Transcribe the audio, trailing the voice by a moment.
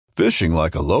Fishing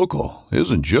like a local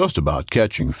isn't just about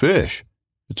catching fish.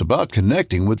 It's about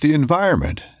connecting with the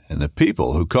environment and the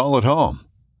people who call it home.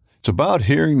 It's about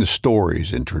hearing the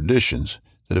stories and traditions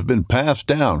that have been passed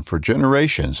down for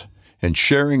generations and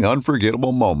sharing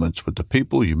unforgettable moments with the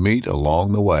people you meet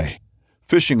along the way.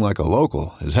 Fishing like a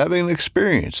local is having an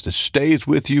experience that stays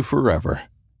with you forever.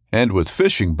 And with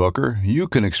Fishing Booker, you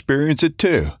can experience it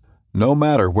too, no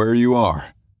matter where you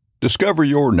are. Discover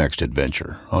your next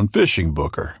adventure on Fishing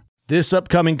Booker. This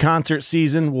upcoming concert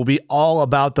season will be all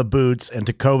about the boots, and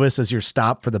Tecovas is your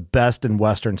stop for the best in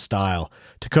Western style.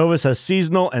 Tecovas has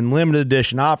seasonal and limited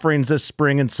edition offerings this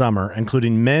spring and summer,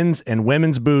 including men's and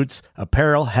women's boots,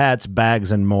 apparel, hats,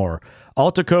 bags, and more.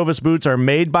 All Tecovas boots are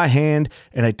made by hand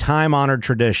in a time-honored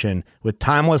tradition with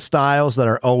timeless styles that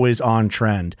are always on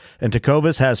trend. And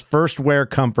Tecovas has first wear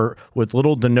comfort with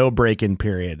little to no break-in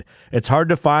period. It's hard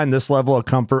to find this level of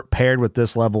comfort paired with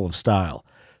this level of style.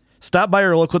 Stop by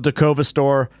your local Tecovas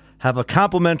store, have a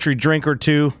complimentary drink or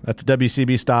two, that's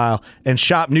WCB style, and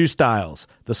shop new styles.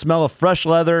 The smell of fresh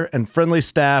leather and friendly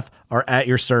staff are at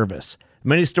your service.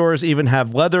 Many stores even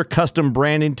have leather custom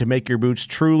branding to make your boots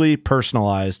truly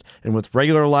personalized. And with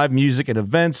regular live music and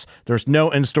events, there's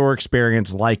no in-store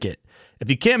experience like it.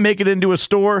 If you can't make it into a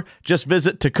store, just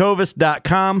visit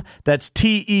tecovas.com. That's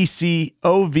TECOVAS.com.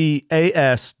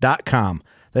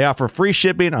 They offer free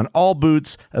shipping on all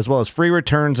boots, as well as free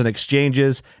returns and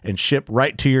exchanges, and ship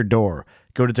right to your door.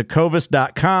 Go to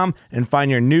tecovas.com and find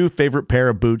your new favorite pair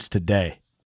of boots today.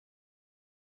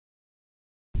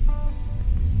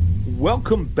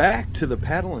 Welcome back to the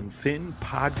Paddle and Fin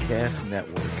Podcast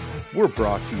Network. We're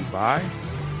brought to you by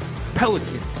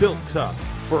Pelican, built tough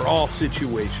for all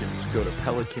situations. Go to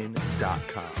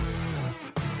pelican.com.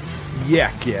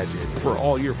 Yak Gadget, for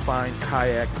all your fine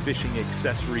kayak fishing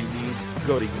accessory needs,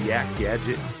 go to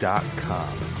yakgadget.com.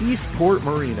 Eastport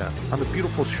Marina, on the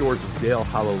beautiful shores of Dale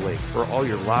Hollow Lake, for all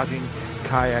your lodging,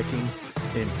 kayaking,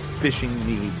 and fishing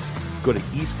needs, go to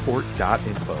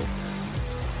eastport.info.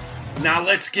 Now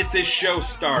let's get this show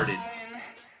started.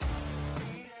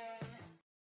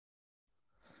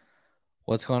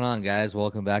 What's going on, guys?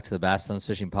 Welcome back to the Bass Thumbs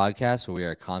Fishing Podcast, where we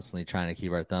are constantly trying to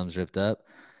keep our thumbs ripped up.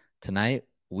 Tonight,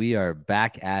 we are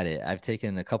back at it. I've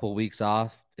taken a couple weeks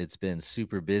off. It's been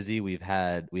super busy. We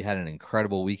had an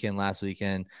incredible weekend last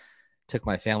weekend. Took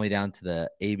my family down to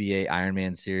the ABA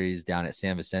Ironman series down at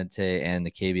San Vicente and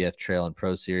the KBF Trail and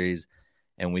Pro Series.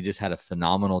 And we just had a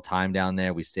phenomenal time down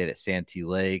there. We stayed at Santee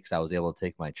Lakes. I was able to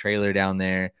take my trailer down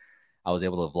there. I was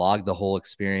able to vlog the whole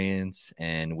experience.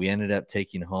 And we ended up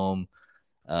taking home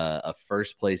a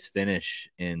first place finish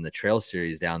in the trail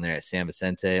series down there at San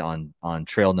Vicente on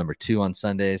trail number 2 on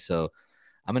Sunday. So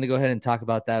I'm going to go ahead and talk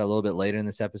about that a little bit later in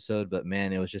this episode, but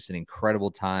man, it was just an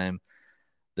incredible time.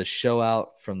 The show out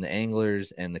from the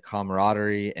anglers and the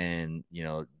camaraderie and, you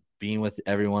know, being with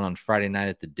everyone on Friday night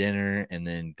at the dinner and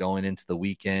then going into the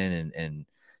weekend and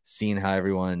seeing how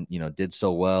everyone, you know, did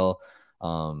so well.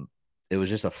 It was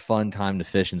just a fun time to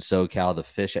fish in SoCal. The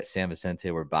fish at San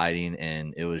Vicente were biting,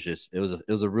 and it was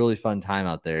a really fun time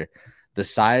out there. The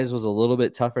size was a little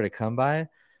bit tougher to come by,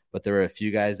 but there were a few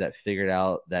guys that figured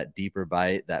out that deeper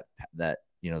bite, that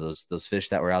you know, those fish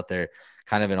that were out there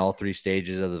kind of in all 3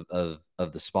 stages of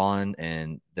the spawn.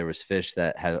 And there was fish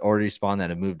that had already spawned that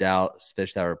had moved out,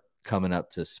 fish that were coming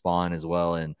up to spawn as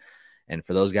well. And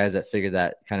for those guys that figured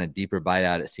that kind of deeper bite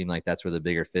out, it seemed like that's where the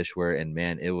bigger fish were. And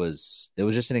man, it was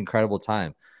just an incredible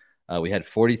time. We had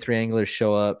 43 anglers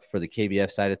show up for the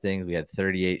KBF side of things. We had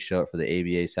 38 show up for the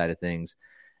ABA side of things.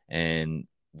 And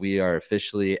we are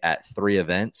officially at 3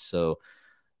 events. So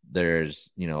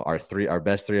there's, you know, our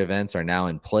best 3 events are now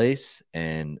in place.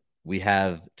 And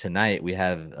tonight we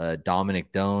have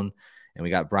Dominic Doan, and we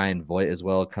got Brian Voigt as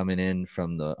well coming in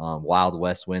from the Wild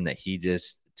West win that he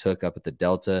just took up at the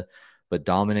Delta. But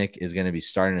Dominic is going to be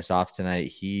starting us off tonight.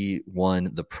 He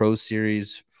won the Pro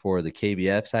Series for the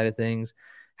KBF side of things,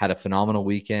 had a phenomenal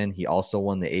weekend. He also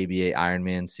won the ABA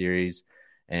Ironman Series.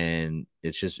 And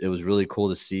it was really cool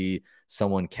to see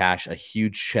someone cash a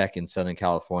huge check in Southern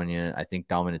California. I think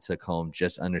Dominic took home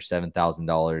just under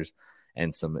 $7,000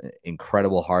 and some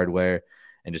incredible hardware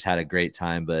and just had a great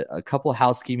time. But a couple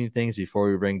housekeeping things before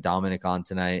we bring Dominic on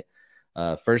tonight.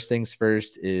 First things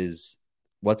first is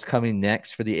what's coming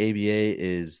next for the ABA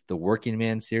is the Working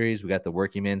Man Series. We got the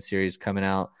Working Man Series coming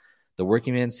out. The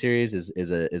Working Man Series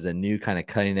is a new kind of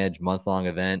cutting edge month-long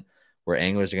event where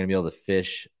anglers are going to be able to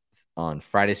fish on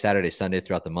Friday, Saturday, Sunday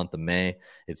throughout the month of May.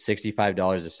 It's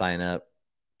 $65 to sign up.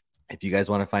 If you guys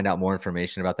want to find out more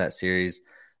information about that series,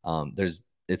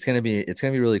 it's going to be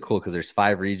really cool because there's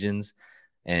 5 regions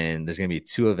and there's going to be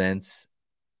 2 events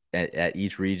at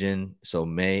each region. So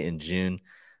May and June.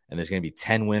 and there's going to be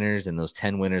 10 winners, and those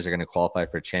 10 winners are going to qualify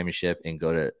for a championship and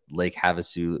go to Lake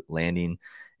Havasu Landing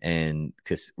and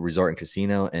Resort and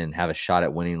Casino and have a shot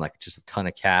at winning like just a ton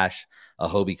of cash, a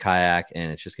Hobie kayak,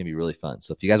 and it's just going to be really fun.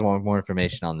 So if you guys want more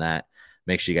information on that,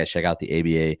 make sure you guys check out the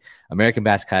ABA American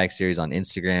Bass Kayak Series on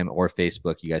Instagram or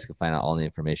Facebook. You guys can find out all the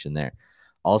information there.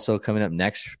 Also coming up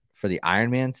next for the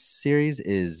Ironman series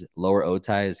is Lower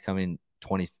Otay is coming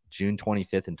June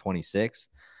 25th and 26th.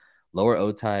 Lower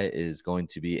Otay is going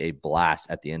to be a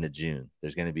blast at the end of June.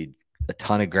 There's going to be a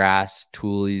ton of grass,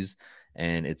 toolies,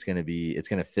 and it's going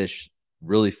to fish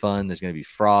really fun. There's going to be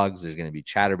frogs. There's going to be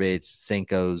chatterbaits,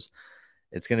 Senkos.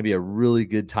 It's going to be a really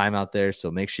good time out there.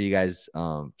 So make sure you guys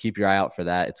keep your eye out for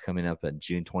that. It's coming up on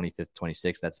June 25th,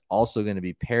 26th. That's also going to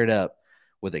be paired up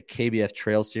with a KBF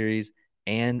Trail Series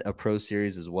and a Pro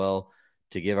Series as well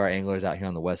to give our anglers out here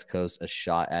on the West Coast a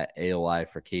shot at AOI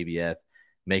for KBF,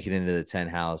 make it into the 10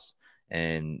 house,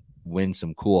 and win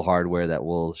some cool hardware that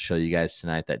we'll show you guys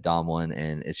tonight that Dom won.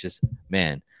 And it's just,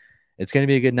 man, it's going to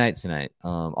be a good night tonight.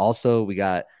 Also, we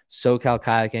got SoCal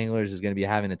Kayak Anglers is going to be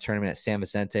having a tournament at San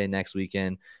Vicente next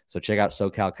weekend. So check out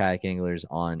SoCal Kayak Anglers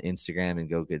on Instagram and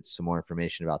go get some more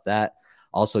information about that.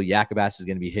 Also, Yakabass is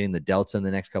going to be hitting the Delta in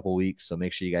the next couple of weeks. So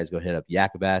make sure you guys go hit up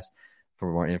Yakabass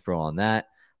for more info on that.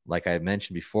 Like I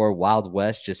mentioned before, Wild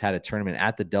West just had a tournament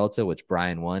at the Delta, which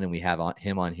Brian won, and we have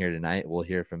him on here tonight. We'll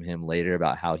hear from him later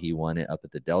about how he won it up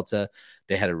at the Delta.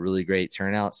 They had a really great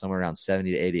turnout, somewhere around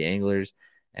 70 to 80 anglers,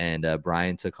 and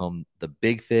Brian took home the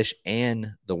big fish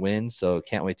and the win, so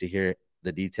can't wait to hear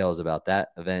the details about that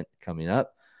event coming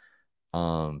up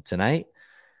tonight.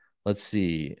 Let's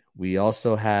see. We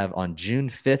also have on June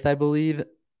 5th, I believe,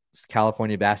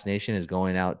 California Bass Nation is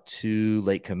going out to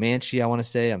Lake Comanche, I want to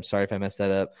say. I'm sorry if I messed that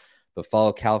up, but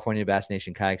follow California Bass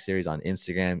Nation Kayak Series on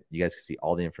Instagram. You guys can see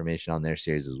all the information on their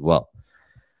series as well.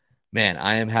 Man,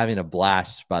 I am having a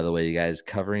blast, by the way, you guys,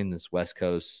 covering this West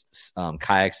Coast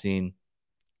kayak scene.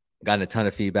 Gotten a ton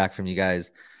of feedback from you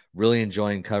guys. Really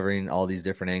enjoying covering all these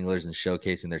different anglers and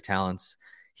showcasing their talents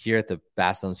here at the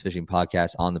Bass Thumbs Fishing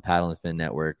Podcast on the Paddle and Fin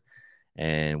Network.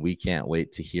 And we can't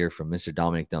wait to hear from Mr.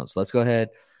 Dominic Doan. So let's go ahead.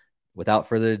 Without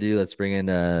further ado, let's bring in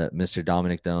Mr.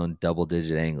 Dominic Doan,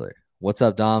 double-digit angler. What's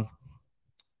up, Dom?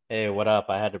 Hey, what up?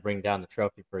 I had to bring down the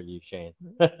trophy for you, Shane.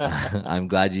 I'm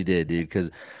glad you did, dude,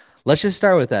 because let's just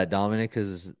start with that, Dominic,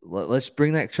 because let's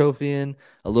bring that trophy in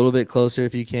a little bit closer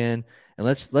if you can, and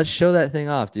let's show that thing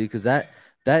off, dude, because that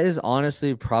is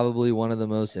honestly probably one of the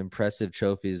most impressive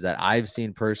trophies that I've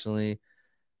seen personally.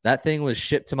 That thing was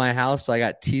shipped to my house, so I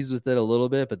got teased with it a little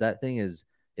bit, but that thing is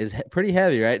pretty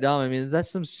heavy, right, Dom? I mean, that's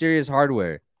some serious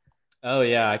hardware. Oh,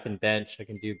 yeah, I can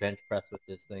do bench press with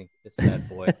this thing, this bad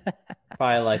boy.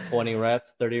 Probably like 20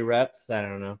 reps, 30 reps, I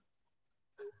don't know.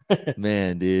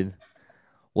 Man, dude.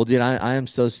 Well, dude, I am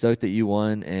so stoked that you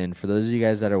won, and for those of you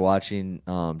guys that are watching,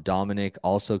 Dominic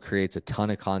also creates a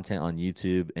ton of content on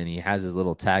YouTube, and he has his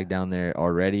little tag down there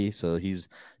already, so he's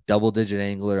double-digit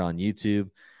angler on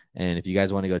YouTube. And if you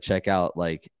guys want to go check out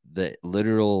like the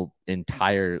literal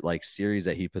entire like series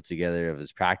that he put together of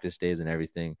his practice days and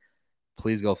everything,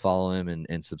 please go follow him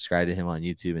and subscribe to him on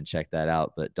YouTube and check that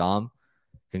out. But Dom,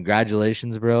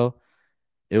 congratulations, bro.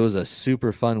 It was a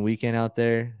super fun weekend out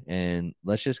there. And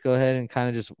let's just go ahead and kind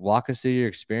of just walk us through your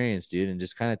experience, dude, and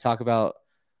just kind of talk about,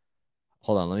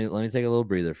 hold on, let me take a little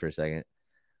breather for a second.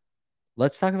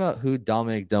 Let's talk about who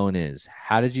Dominic Doan is.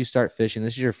 How did you start fishing?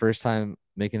 This is your first time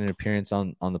making an appearance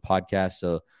on the podcast.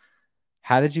 So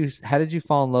how did you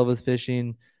fall in love with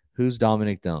fishing? Who's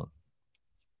Dominic Doan?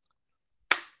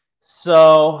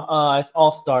 So it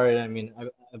all started, I mean, I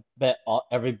bet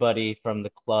everybody from the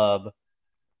club,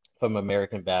 from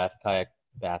American Bass, Kayak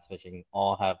Bass Fishing,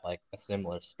 all have like a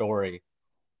similar story.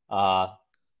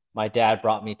 My dad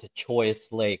brought me to Choice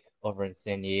Lake over in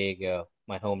San Diego,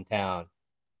 my hometown.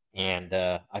 And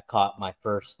I caught my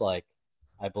first, like,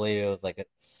 I believe it was like a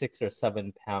 6 or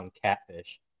 7 pound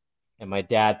catfish. And my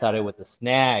dad thought it was a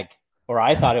snag, or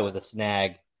I thought it was a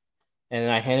snag. And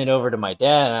then I handed it over to my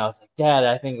dad, and I was like, Dad,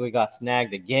 I think we got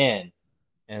snagged again.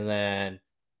 And then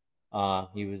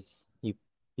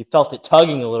he felt it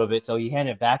tugging a little bit, so he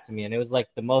handed it back to me. And it was like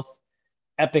the most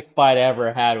epic fight I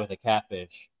ever had with a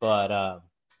catfish. But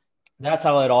that's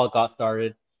how it all got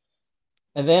started.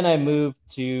 And then I moved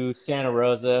to Santa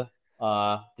Rosa,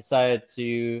 decided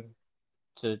to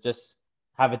just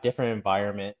have a different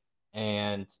environment.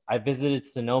 And I visited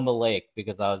Sonoma Lake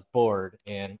because I was bored,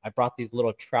 and I brought these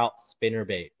little trout spinner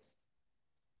baits.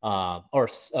 It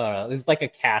was like a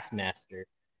cast master.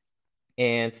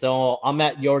 And so I'm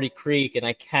at Yorty Creek, and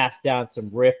I cast down some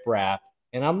riprap,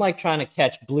 and I'm like trying to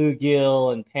catch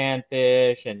bluegill and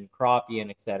panfish and crappie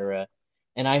and etc.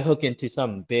 and I hook into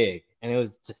something big, and it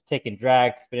was just taking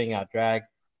drag, spitting out drag.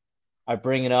 I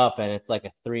bring it up, and it's like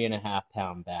a 3.5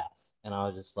 pound bass, and I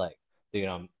was just like, dude,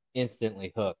 I'm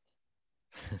instantly hooked.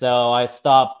 So I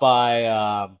stopped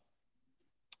by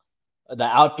the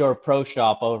outdoor pro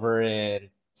shop over in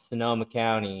Sonoma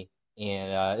County,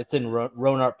 and it's in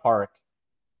Rohnert Park.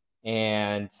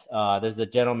 And there's a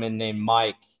gentleman named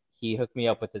Mike. He hooked me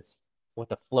up with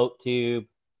a float tube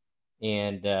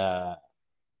and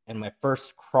my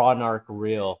first Crawnark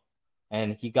reel,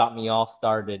 and he got me all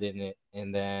started in it.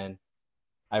 And then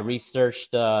I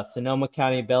researched Sonoma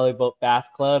County Belly Boat Bass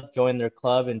Club, joined their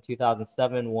club in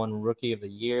 2007, won Rookie of the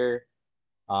Year.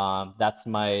 That's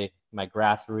my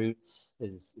grassroots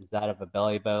is that of a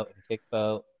belly boat and kick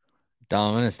boat. Dom,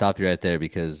 I'm going to stop you right there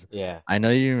because Yeah, I know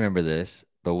you remember this,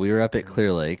 but we were up at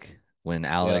Clear Lake when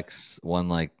Alex won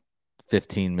like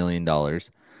 $15 million.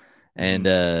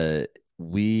 And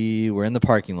we were in the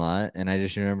parking lot, and I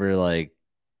just remember like,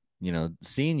 you know,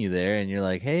 seeing you there, and you're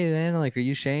like, hey, man, like, are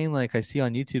you Shane? Like, I see you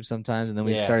on YouTube sometimes. And then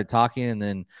we started talking, and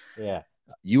then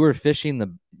you were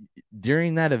fishing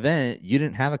during that event. You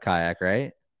didn't have a kayak,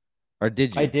 right? Or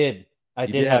did you? I did. I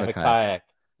did have a kayak.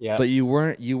 Yeah. But you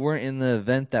weren't in the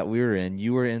event that we were in.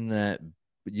 You were in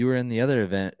the other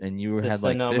event, and you had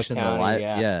like fish in the live.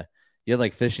 Yeah. You had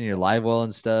like fish in your live well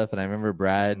and stuff. And I remember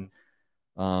Brad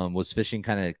was fishing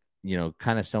kind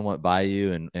of somewhat by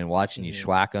you and watching you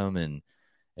schwack them, and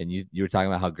you were talking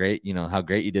about how great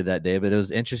you did that day. But it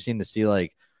was interesting to see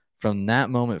like from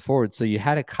that moment forward. So you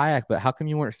had a kayak, but how come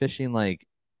you weren't fishing like,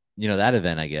 that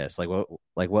event, I guess? Like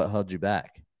what held you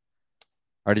back?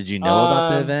 Or did you know about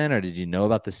the event, or did you know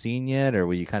about the scene yet, or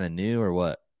were you kind of new, or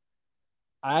what?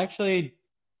 I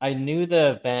knew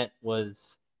the event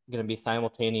was going to be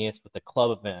simultaneous with the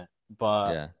club event,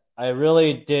 but I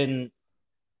really didn't.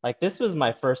 Like, this was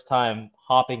my first time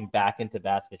hopping back into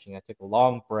bass fishing. I took a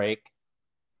long break.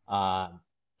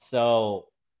 So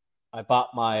I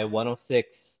bought my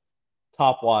 106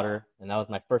 topwater, and that was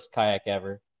my first kayak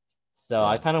ever. So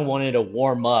I kind of wanted to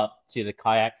warm up to the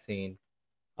kayak scene.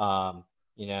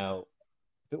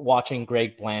 Watching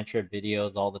Greg Blanchard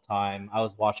videos all the time. I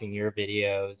was watching your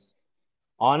videos.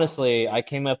 Honestly, I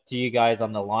came up to you guys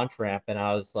on the launch ramp, and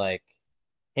I was like,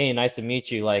 hey, nice to meet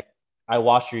you. Like, I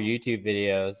watched your YouTube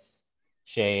videos,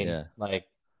 Shane. Yeah. Like,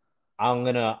 I'm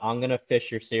gonna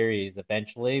fish your series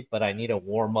eventually, but I need to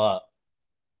warm up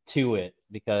to it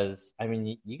because I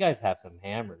mean you guys have some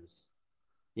hammers.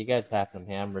 You guys have some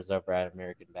hammers over at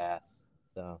American Bass.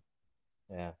 So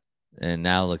yeah. And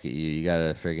now look at you. You got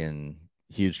a friggin'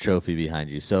 huge trophy behind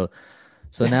you. So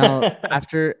now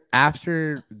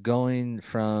after going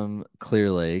from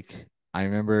Clear Lake, I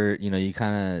remember, you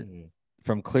kind of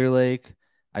from Clear Lake,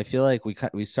 I feel like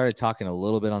we started talking a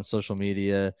little bit on social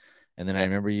media, and then I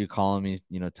remember you calling me,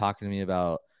 talking to me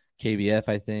about KBF,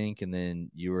 I think, and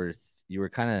then you were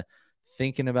kind of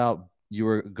thinking about you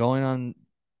were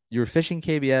fishing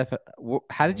KBF.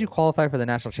 How did you qualify for the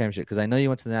national championship? Because I know you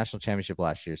went to the national championship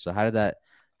last year. So how did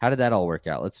that all work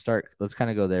out? Let's kind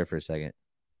of go there for a second.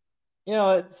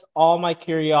 It's all my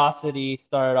curiosity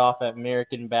started off at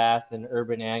American Bass and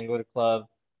Urban Angler Club.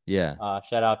 Yeah.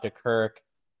 Shout out to Kirk.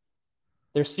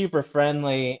 They're super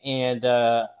friendly, and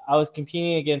I was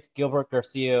competing against Gilbert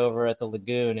Garcia over at the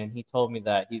Lagoon, and he told me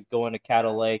that he's going to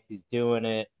Cattle Lake. He's doing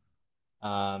it,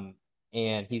 and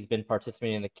he's been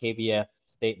participating in the KBF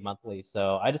State Monthly.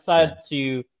 So I decided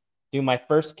to do my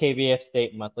first KBF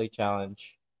State Monthly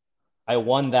Challenge. I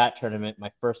won that tournament,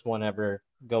 my first one ever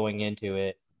going into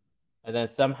it. And then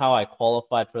somehow I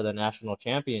qualified for the national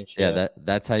championship. Yeah,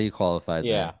 that's how you qualified.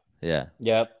 Yeah. Then. Yeah.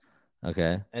 Yep.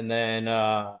 Okay. And then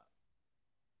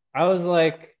I was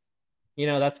like,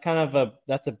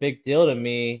 that's a big deal to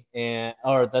me,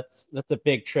 or that's a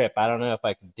big trip. I don't know if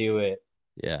I could do it.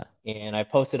 Yeah. And I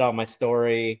posted on my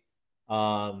story,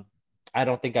 I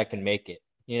don't think I can make it.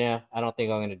 I don't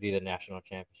think I'm going to do the national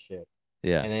championship.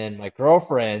 Yeah. And then my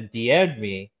girlfriend DM'd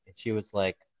me, and she was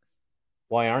like,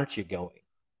 why aren't you going?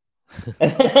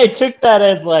 And I took that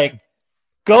as like,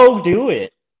 go do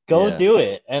it. Go do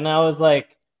it. And I was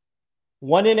like,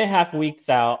 1.5 weeks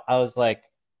out, I was like,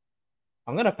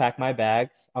 I'm going to pack my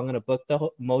bags. I'm going to book the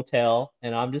motel,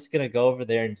 and I'm just going to go over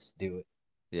there and just do it.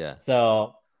 Yeah.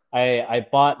 So I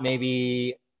bought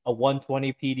maybe a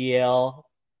 120 PDL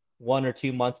 1 or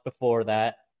 2 months before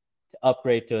that to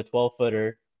upgrade to a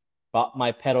 12-footer. Bought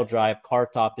my pedal drive, car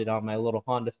topped it on my little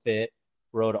Honda Fit,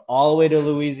 rode all the way to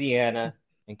Louisiana,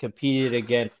 and competed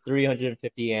against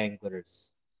 350 anglers.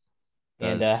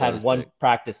 And had one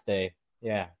practice day.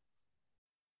 Yeah.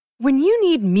 When you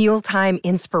need mealtime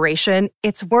inspiration,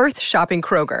 it's worth shopping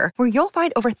Kroger, where you'll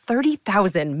find over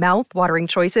 30,000 mouthwatering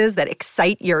choices that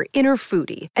excite your inner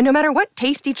foodie. And no matter what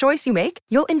tasty choice you make,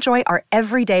 you'll enjoy our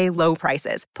everyday low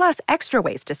prices, plus extra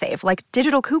ways to save, like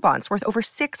digital coupons worth over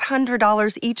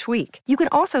 $600 each week. You can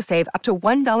also save up to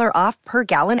 $1 off per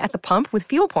gallon at the pump with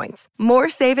fuel points. More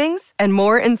savings and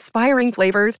more inspiring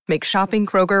flavors make shopping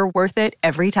Kroger worth it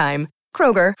every time.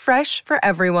 Kroger, fresh for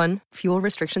everyone. Fuel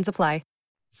restrictions apply.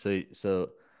 So,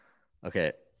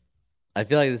 okay. I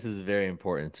feel like this is very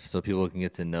important so people can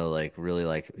get to know like really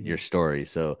like your story.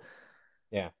 So,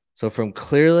 Yeah. So from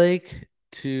Clear Lake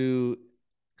to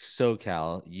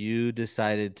SoCal, you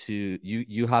decided to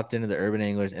you hopped into the Urban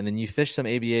Anglers, and then you fished some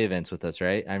ABA events with us,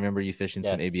 right? I remember you fishing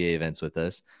some Yes. ABA events with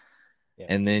us. Yeah.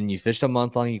 And then you fished a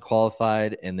month long, you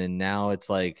qualified, and then now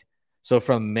it's like so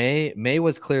from May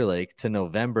was Clear Lake to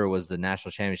November was the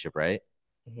national championship, right?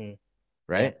 Mhm.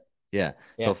 Right? Yeah.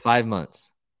 Yeah. So 5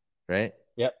 months, right?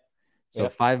 Yep. So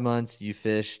Yep. 5 months you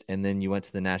fished, and then you went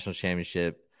to the national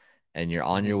championship, and you're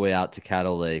on your Mhm. way out to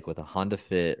Cattle Lake with a Honda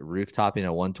Fit, rooftopping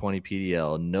a 120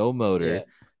 PDL, no motor, Yeah.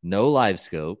 no live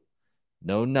scope,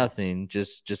 no nothing,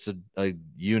 just a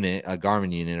unit, a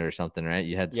Garmin unit or something, right?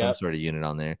 You had some Yep. sort of unit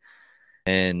on there.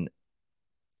 And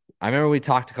I remember we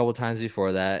talked a couple times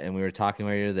before that, and we were talking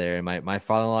while you were there. And my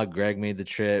father-in-law, Greg, made the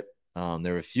trip.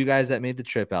 There were a few guys that made the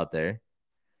trip out there.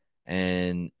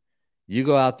 And you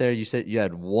go out there, you said you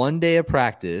had 1 day of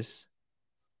practice.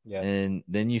 Yeah. And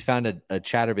then you found a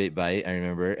chatterbait bite, I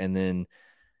remember. And then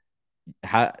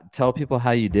tell people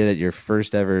how you did at your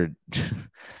first ever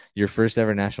your first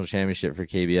ever national championship for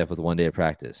KBF with 1 day of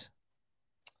practice.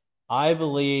 I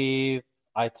believe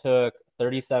I took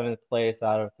 37th place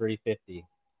out of 350.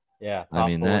 Yeah, I top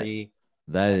mean 40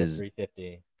 that out of is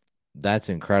 350. that's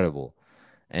incredible.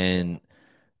 And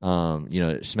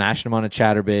smashing them on a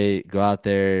chatterbait, go out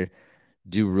there,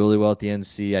 do really well at the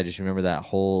NC. I just remember that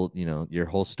whole, your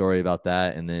whole story about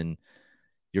that. And then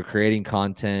you're creating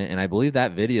content. And I believe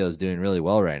that video is doing really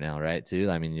well right now, right? Too.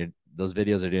 I mean, those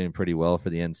videos are doing pretty well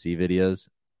for the NC videos,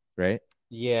 right?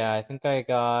 Yeah, I think I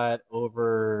got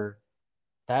over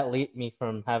that leaped me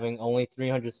from having only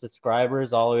 300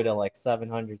 subscribers all the way to like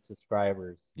 700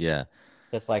 subscribers. Yeah.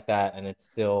 Just like that, and it's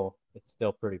still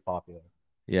pretty popular.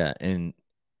 Yeah. And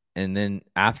then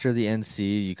after the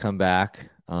NC, you come back.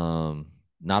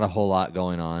 Not a whole lot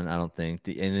going on, I don't think.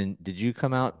 And then did you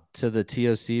come out to the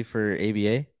TOC for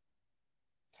ABA?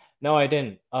 No, I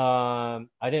didn't.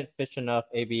 I didn't fish enough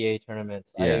ABA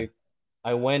tournaments. Yeah.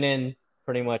 I went in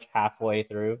pretty much halfway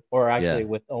through, or actually Yeah.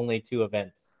 with only two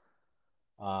events.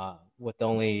 With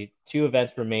only two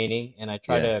events remaining, and I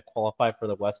tried Yeah. to qualify for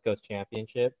the West Coast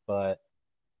Championship, but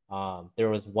there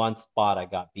was one spot I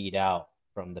got beat out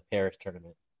from the Paris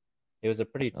tournament. It was a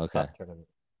pretty Okay. tough tournament.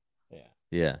 Yeah.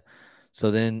 Yeah. So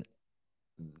then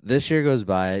this year goes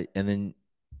by, and then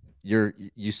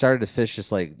you started to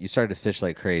fish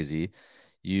like crazy.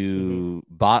 You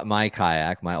bought my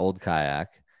kayak, my old kayak,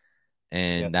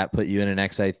 and Yep. that put you in an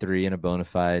XI3 and a bona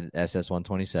fide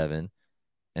SS127.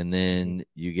 And then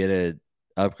you get a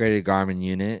upgraded Garmin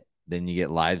unit, then you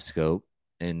get live scope.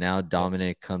 And now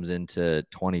Dominic comes into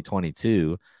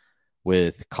 2022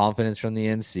 with confidence from the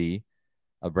NC,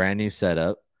 a brand new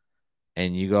setup,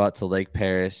 and you go out to Lake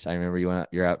Paris. I remember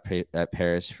you're out at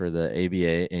Paris for the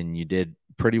ABA, and you did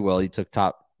pretty well. You took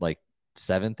top like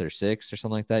 7th or 6th or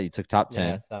something like that. You took top 10.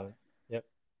 Yeah, 7. Yep.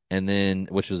 And then,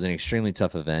 which was an extremely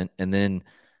tough event. And then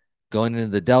going into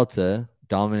the Delta,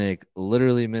 Dominic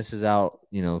literally misses out,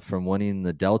 from winning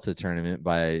the Delta tournament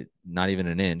by not even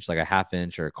an inch, like a half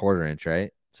inch or a quarter inch,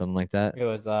 right? Something like that. It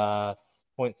was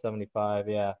 0.75,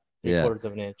 yeah, Yeah. 3/4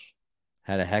 of an inch.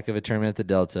 Had a heck of a tournament at the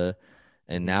Delta,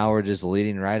 and now we're just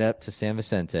leading right up to San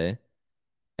Vicente,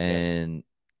 and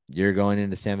you're going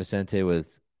into San Vicente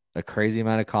with a crazy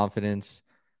amount of confidence.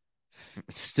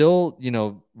 Still,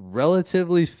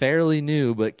 relatively fairly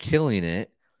new, but killing it.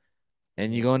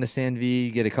 And you go into San V,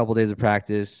 you get a couple days of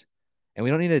practice, and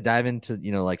we don't need to dive into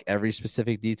like every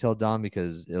specific detail, Dom,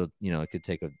 because it could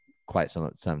take quite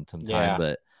some time.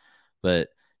 Yeah. But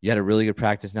you had a really good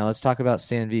practice. Now let's talk about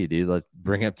San V, dude. Let's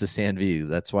bring up to San V.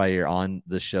 That's why you're on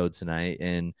the show tonight,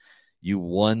 and you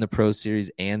won the Pro Series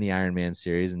and the Ironman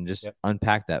Series, and just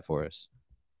unpack that for us.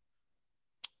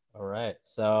 All right,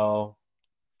 so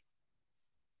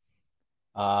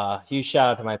huge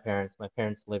shout out to my parents. My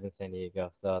parents live in San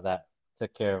Diego, so that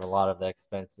took care of a lot of the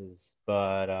expenses.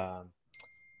 But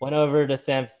went over to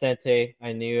San Vicente.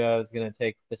 I knew I was going to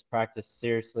take this practice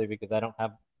seriously because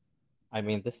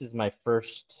this is my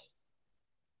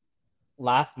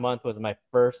last month was my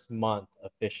first month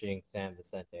of fishing San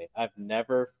Vicente. I've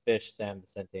never fished San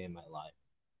Vicente in my life.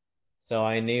 So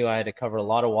I knew I had to cover a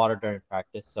lot of water during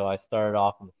practice. So I started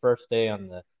off on the first day on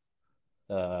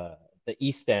the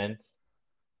east end,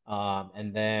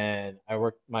 and then I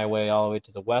worked my way all the way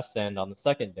to the west end on the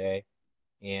second day,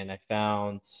 and I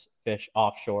found fish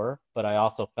offshore, but I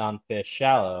also found fish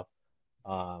shallow.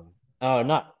 Oh,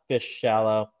 not fish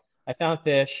shallow. I found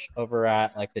fish over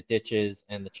at like the ditches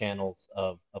and the channels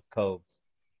of coves,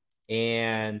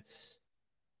 and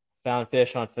found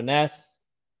fish on finesse.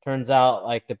 Turns out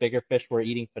like the bigger fish were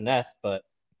eating finesse, but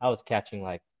I was catching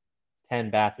like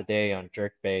 10 bass a day on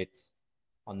jerk baits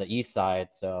on the east side.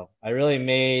 So I really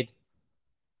made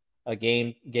a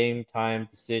game time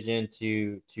decision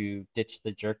to ditch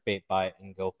the jerk bait bite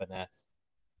and go finesse,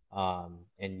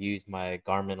 and use my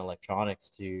Garmin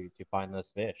electronics to find those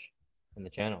fish in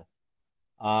the channel.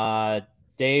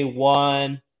 Day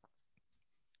one,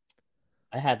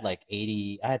 I had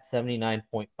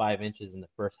 79.5 inches in the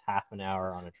first half an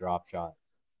hour on a drop shot.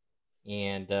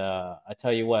 And I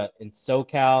tell you what, in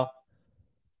SoCal,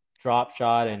 drop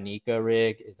shot and Eco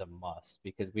rig is a must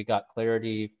because we got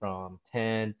clarity from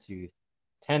 10 to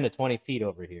 20 feet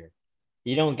over here.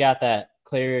 You don't get that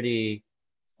clarity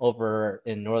over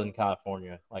in Northern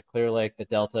California, like Clear Lake, the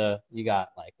Delta. You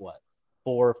got 4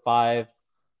 or 5,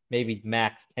 maybe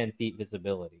max 10 feet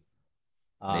visibility.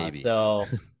 Maybe. So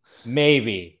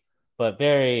maybe, but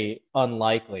very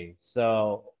unlikely.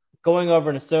 So going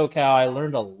over to SoCal, I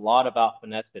learned a lot about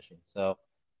finesse fishing. So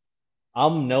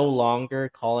I'm no longer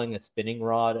calling a spinning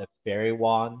rod a fairy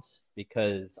wand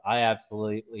because I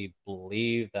absolutely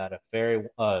believe that a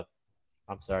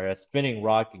spinning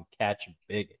rod can catch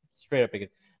straight up big.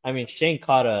 I mean, Shane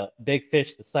caught a big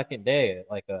fish the second day,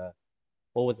 the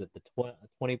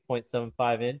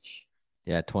 20.75 inch?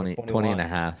 Yeah, 20 and a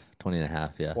half,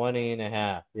 yeah. 20 and a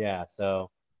half, yeah. So,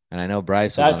 and I know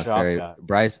Bryce was on a ferry.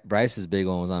 Bryce's big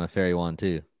one was on a ferry one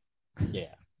too.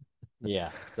 Yeah. Yeah.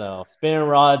 So spinning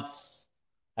rods,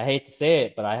 I hate to say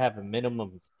it, but I have a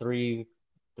minimum of three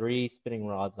spinning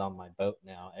rods on my boat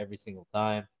now every single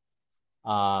time.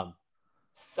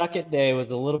 Second day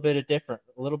was a little bit different.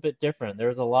 There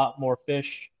was a lot more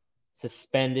fish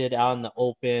suspended out in the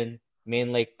open,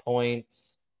 main lake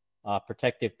points,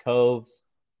 protective coves,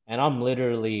 and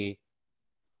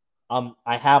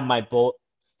I have my boat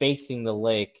facing the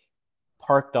lake,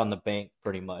 parked on the bank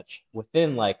pretty much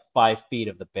within 5 feet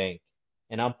of the bank,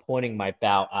 and I'm pointing my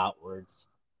bow outwards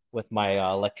with my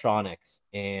electronics,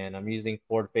 and I'm using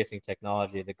forward-facing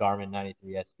technology, the Garmin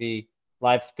 93SV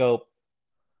live scope,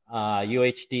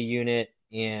 UHD unit,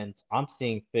 and I'm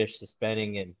seeing fish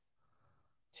suspending in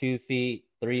 2 feet,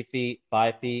 3 feet,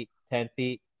 5 feet, 10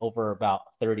 feet over about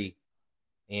 30.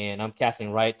 And I'm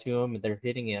casting right to them, and they're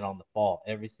hitting it on the fall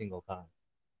every single time.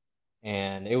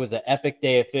 And it was an epic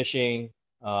day of fishing.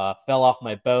 Fell off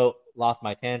my boat, lost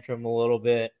my tantrum a little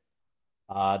bit.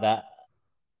 That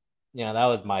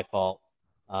was my fault.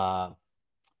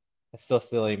 It's so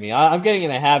silly of me. I'm getting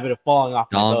in the habit of falling off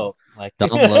my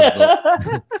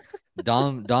boat.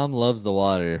 Dom loves the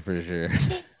water for sure.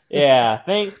 Yeah,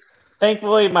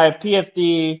 thankfully my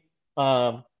PFD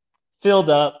filled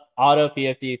up. Auto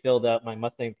PFD filled up, my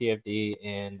Mustang PFD,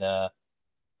 and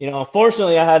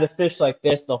unfortunately I had to fish like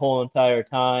this the whole entire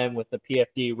time with the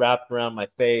PFD wrapped around my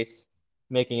face,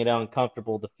 making it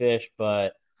uncomfortable to fish,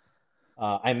 but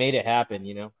I made it happen.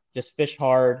 Just fish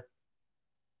hard.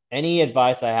 Any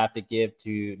advice I have to give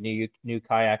to new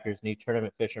kayakers, new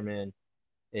tournament fishermen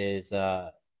is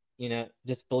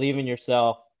just believe in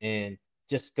yourself and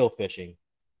just go fishing,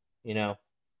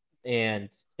 and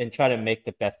try to make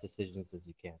the best decisions as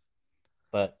you can.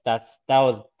 But that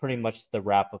was pretty much the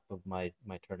wrap up of my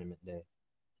tournament day.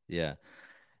 Yeah.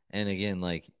 And again,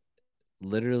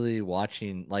 literally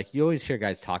watching, you always hear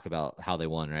guys talk about how they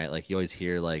won, right? You always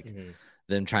hear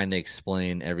them trying to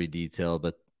explain every detail,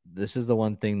 but this is the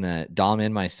one thing that Dom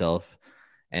and myself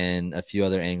and a few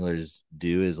other anglers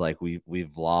do is we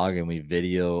vlog and we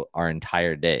video our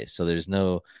entire day. So there's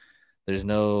no,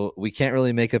 we can't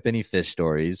really make up any fish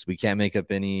stories. We can't make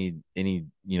up any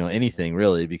anything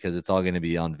really, because it's all going to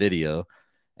be on video.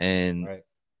 And, right.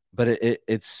 But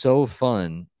it's so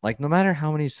fun. No matter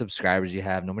how many subscribers you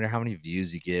have, no matter how many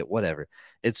views you get, whatever,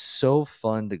 it's so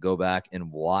fun to go back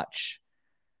and watch.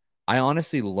 I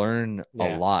honestly learn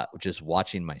a lot just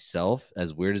watching myself,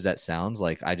 as weird as that sounds.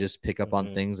 I just pick up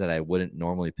on things that I wouldn't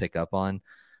normally pick up on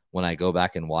when I go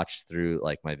back and watch through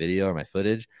my video or my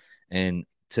footage, and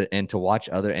to watch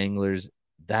other anglers,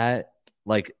 that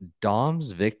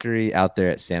Dom's victory out there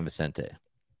at San Vicente,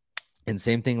 and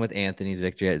same thing with Anthony's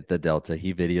victory at the Delta,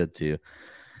 he videoed too.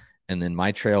 And then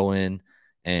my trail win,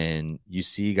 and you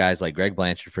see guys like Greg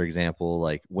Blanchard, for example,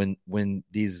 when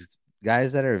these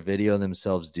that are video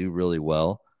themselves do really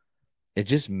well, it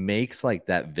just makes like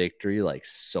that victory like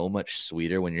so much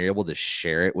sweeter when you're able to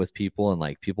share it with people and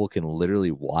like people can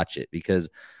literally watch it. Because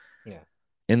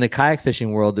in the kayak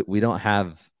fishing world, we don't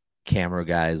have camera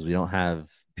guys, we don't have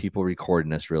people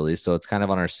recording us really, so it's kind of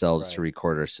on ourselves to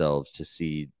record ourselves to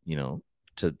see, you know,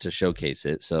 to showcase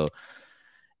it. So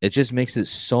it just makes it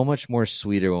so much more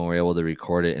sweeter when we're able to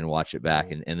record it and watch it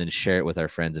back and then share it with our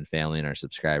friends and family and our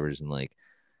subscribers. And like,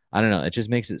 I don't know, it just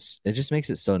makes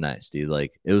it so nice, dude.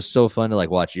 Like, it was so fun to like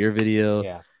watch your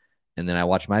video and then I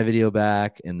watch my video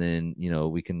back, and then, you know,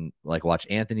 we can like watch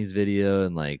Anthony's video.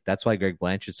 And like, that's why Greg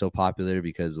Blanchard's so popular,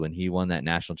 because when he won that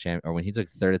national champ, or when he took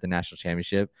third at the national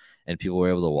championship and people were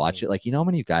able to watch it, like, you know how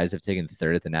many guys have taken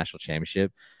third at the national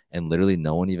championship and literally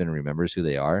no one even remembers who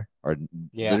they are, or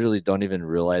literally don't even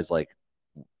realize like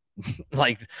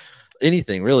like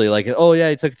anything really, like, oh yeah,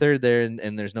 he took third there,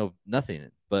 and there's nothing.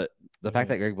 But the fact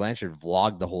that Greg Blanchard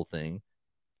vlogged the whole thing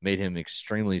made him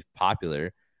extremely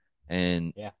popular.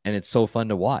 And it's so fun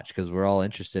to watch because we're all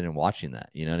interested in watching that.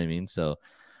 You know what I mean? So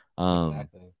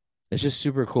it's just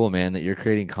super cool, man, that you're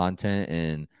creating content.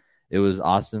 And it was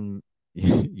awesome,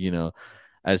 you know,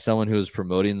 as someone who was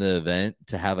promoting the event,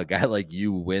 to have a guy like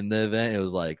you win the event. It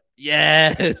was like,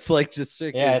 yeah, it's like just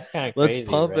freaking, it's kind of crazy, let's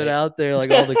pump it out there,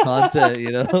 like all the content,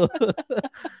 you know.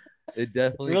 It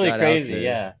definitely it's really got crazy.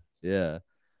 out there.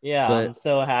 Yeah, but I'm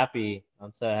so happy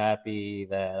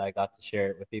that I got to share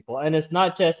it with people. And it's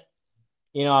not just,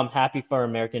 you know, I'm happy for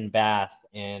American Bass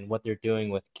and what they're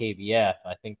doing with KBF.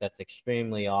 I think that's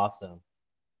extremely awesome.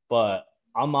 But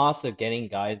I'm also getting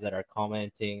guys that are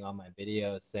commenting on my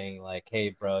videos saying like,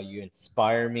 hey, bro, you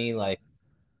inspire me. Like,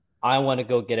 I want to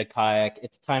go get a kayak.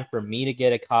 It's time for me to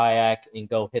get a kayak and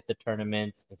go hit the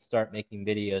tournaments and start making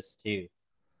videos too.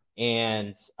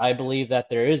 And I believe that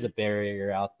there is a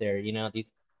barrier out there. You know,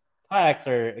 these kayaks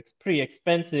are pretty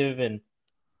expensive, and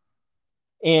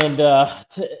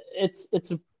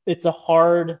it's a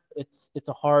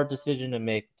hard decision to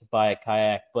make, to buy a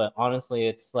kayak. But honestly,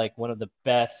 it's like one of the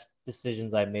best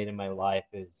decisions I've made in my life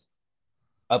is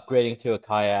upgrading to a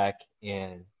kayak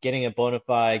and getting a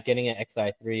Bonafide, getting an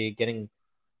XI3, getting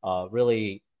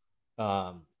really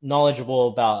knowledgeable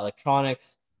about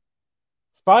electronics.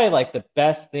 It's probably like the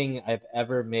best thing I've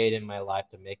ever made in my life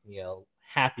to make me a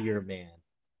happier man.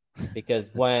 Because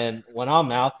when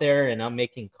I'm out there and I'm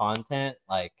making content,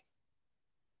 like,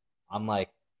 I'm like,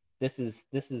 this is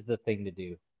the thing to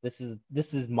do. This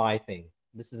is my thing.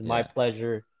 This is my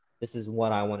pleasure. This is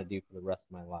what I want to do for the rest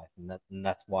of my life, and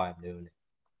that's why I'm doing it.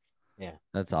 Yeah,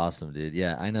 that's awesome, dude.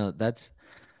 Yeah, I know that's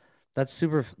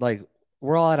super. Like,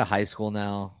 we're all out of high school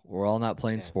now. We're all not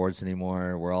playing sports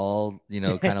anymore. We're all, you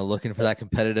know, kind of looking for that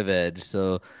competitive edge.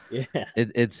 So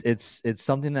it's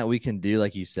something that we can do,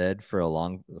 like you said, for a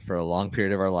long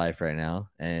period of our life right now.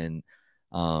 And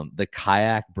the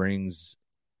kayak brings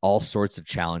all sorts of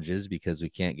challenges because we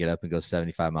can't get up and go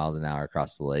 75 miles an hour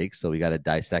across the lake. So we got to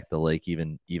dissect the lake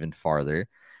even farther.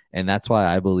 And that's why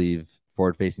I believe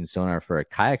forward-facing sonar for a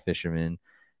kayak fisherman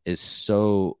is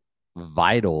so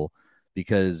vital,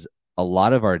 because a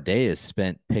lot of our day is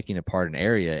spent picking apart an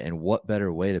area. And what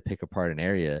better way to pick apart an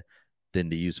area than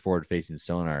to use forward-facing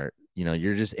sonar? You know,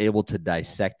 you're just able to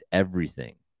dissect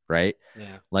everything, right?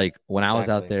 Yeah. Like when I was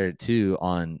out there too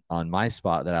on my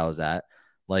spot that I was at,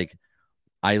 like,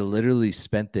 I literally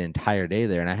spent the entire day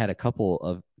there, and I had a couple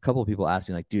of people ask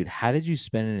me like, dude, how did you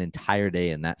spend an entire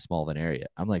day in that small of an area?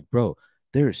 I'm like, bro,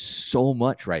 there is so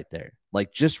much right there,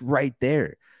 like just right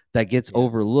there, that gets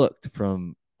overlooked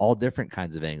from all different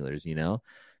kinds of anglers, you know?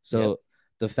 So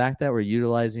the fact that we're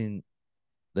utilizing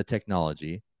the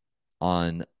technology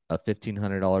on a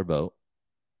 $1,500 boat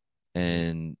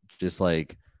and just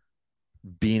like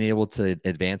being able to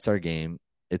advance our game,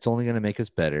 it's only going to make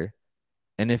us better.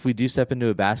 And if we do step into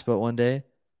a bass boat one day,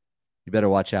 you better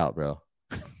watch out, bro.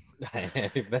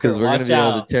 Because we're going to be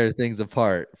able to tear things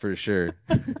apart for sure.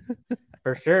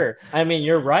 For sure. I mean,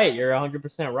 you're right. You're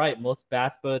 100% right. Most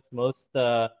bass boats, most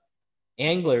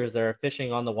anglers that are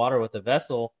fishing on the water with a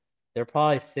vessel, they're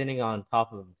probably sitting on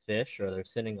top of a fish, or they're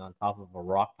sitting on top of a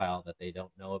rock pile that they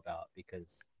don't know about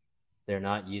because they're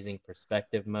not using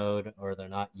perspective mode, or they're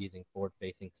not using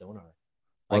forward-facing sonar.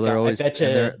 Well, like,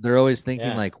 they're always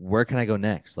thinking like, where can I go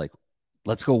next? Like,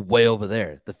 let's go way over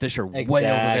there. The fish are way over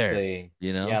there.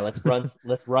 You know? Yeah, let's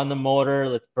run the motor.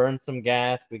 Let's burn some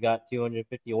gas. We got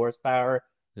 250 horsepower.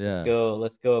 Yeah.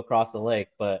 Let's go across the lake.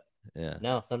 But yeah,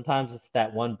 no, sometimes it's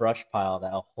that one brush pile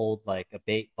that'll hold like a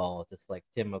bait ball, just like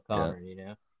Tim O'Connor. You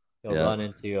know, he'll run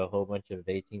into a whole bunch of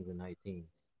 18s and 19s.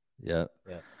 Yeah.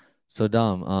 Yeah. So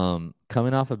Dom,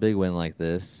 coming off a big win like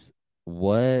this,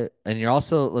 And you're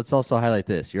also, let's also highlight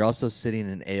this. You're also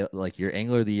sitting in like your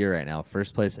Angler of the Year right now,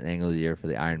 first place in Angler of the Year for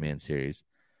the Ironman series.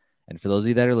 And for those of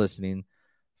you that are listening,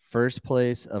 first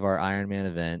place of our Ironman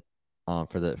event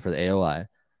for the AOI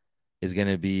is going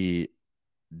to be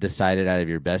decided out of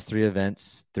your best 3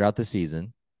 events throughout the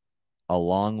season,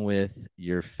 along with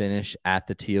your finish at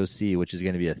the TOC, which is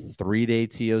going to be a 3-day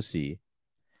TOC.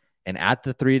 And at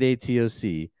the 3-day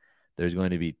TOC, there's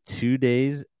going to be 2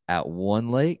 days at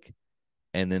one lake,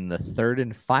 and then the third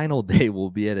and final day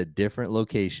will be at a different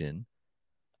location.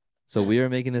 So we are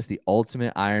making this the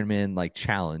ultimate Ironman like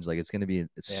challenge. Like it's going to be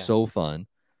so fun.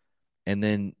 And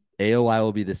then AOI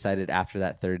will be decided after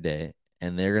that 3rd day,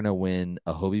 and they're going to win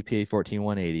a Hobie PA14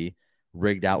 180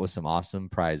 rigged out with some awesome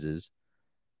prizes.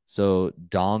 So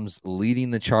Dom's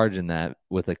leading the charge in that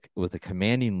with a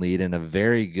commanding lead and a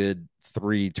very good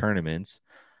 3 tournaments.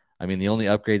 I mean, the only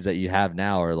upgrades that you have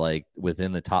now are like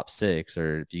within the top 6,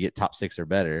 or if you get top 6 or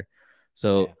better.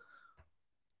 So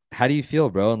how do you feel,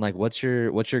 bro? And like, what's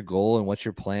your goal and what's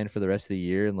your plan for the rest of the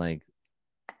year? And like,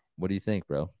 what do you think,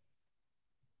 bro?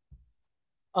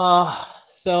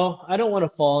 So I don't want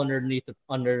to fall underneath the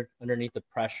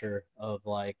pressure of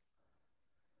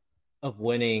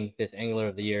winning this Angler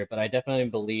of the Year, but I definitely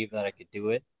believe that I could do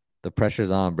it. The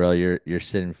pressure's on, bro. You're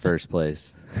sitting first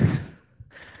place.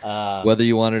 Whether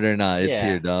you want it or not, it's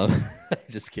here, Dom.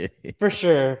 Just kidding. For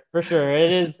sure.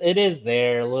 It is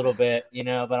there a little bit,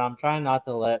 but I'm trying not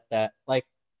to let that, like,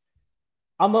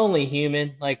 I'm only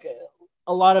human. Like,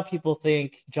 a lot of people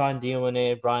think John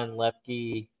Dionne, Brian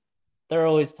Lepke, they're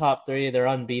always top 3. They're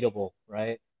unbeatable,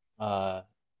 right?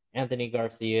 Anthony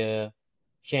Garcia,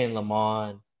 Shane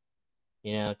Lamont,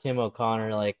 Tim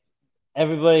O'Connor. Like,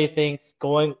 everybody thinks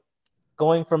going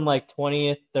from like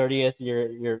 20th, 30th,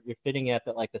 you're fitting at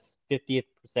the 50th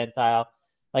percentile.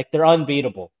 Like, they're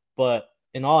unbeatable. But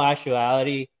in all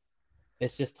actuality,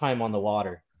 it's just time on the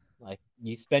water. Like,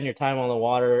 you spend your time on the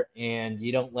water and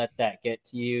you don't let that get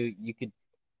to you.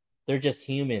 They're just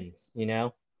humans,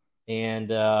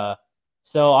 And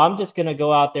so I'm just gonna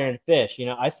go out there and fish.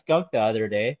 I skunked the other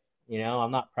day.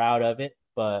 I'm not proud of it,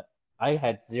 but I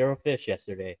had 0 fish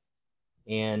yesterday.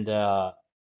 And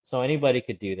so anybody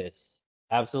could do this.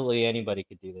 Absolutely anybody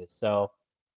could do this. So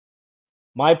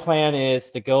my plan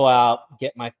is to go out,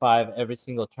 get my 5 every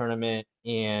single tournament,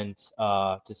 and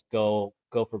just go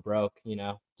for broke.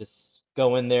 Just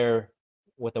go in there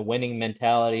with a winning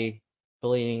mentality,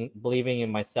 believing in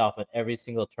myself at every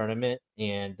single tournament,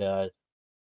 and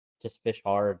just fish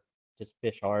hard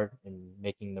and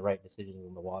making the right decisions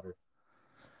in the water.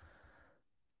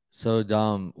 So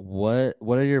Dom, what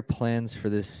are your plans for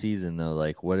this season though?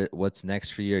 Like what's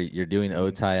next for you? You're doing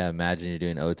Otay. I imagine you're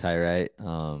doing Otay,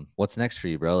 right? What's next for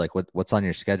you, bro? Like what's on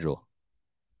your schedule?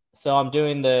 So I'm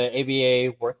doing the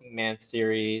ABA Working Man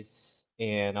Series,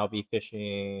 and I'll be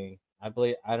fishing. I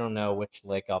don't know which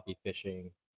lake I'll be fishing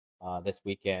this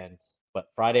weekend, but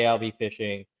Friday I'll be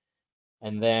fishing,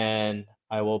 and then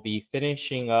I will be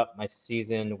finishing up my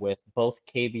season with both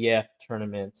KBF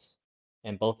tournaments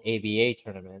and both ABA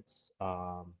tournaments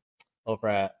over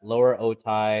at Lower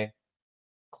Otay,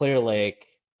 Clear Lake.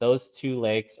 Those 2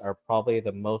 lakes are probably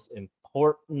the most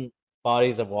important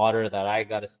bodies of water that I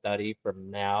got to study from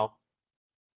now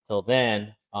till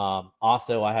then.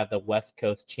 Also, I have the West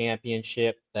Coast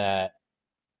Championship that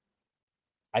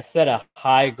I set a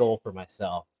high goal for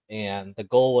myself. And the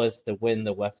goal was to win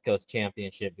the West Coast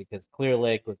Championship because Clear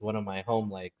Lake was one of my home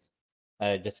lakes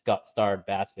that I just got started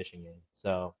bass fishing in.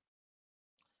 So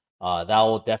that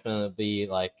will definitely be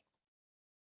like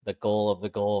the goal of the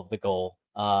goal of the goal.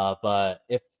 But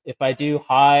if I do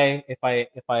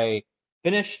if I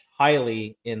finish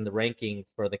highly in the rankings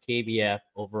for the KBF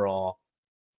overall,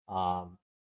 I'm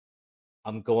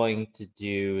going to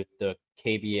do the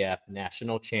KBF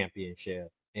National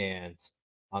Championship, and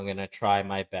I'm gonna try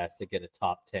my best to get a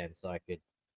top 10 so I could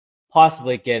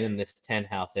possibly get in this 10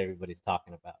 house everybody's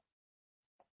talking about.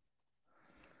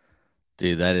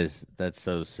 Dude, that's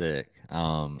so sick.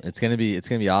 It's gonna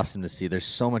be awesome to see. There's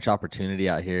so much opportunity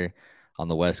out here on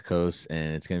the West Coast,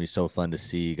 and it's gonna be so fun to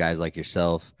see guys like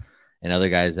yourself and other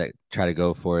guys that try to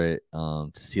go for it.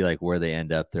 To see like where they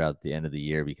end up throughout the end of the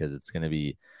year, because it's gonna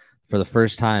be for the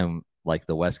first time, like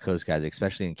the West Coast guys,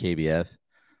 especially in KBF,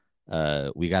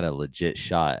 we got a legit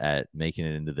shot at making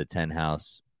it into the 10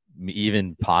 house,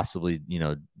 even possibly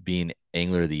being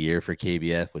Angler of the Year for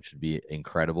KBF, which would be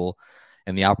incredible.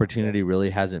 And the opportunity really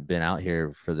hasn't been out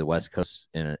here for the West Coast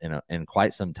in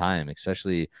quite some time,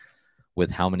 especially with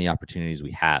how many opportunities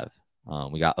we have.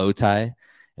 We got Otay,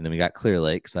 and then we got Clear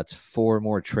Lake. So that's 4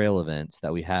 more trail events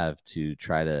that we have to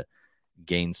try to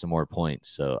gain some more points.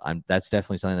 So that's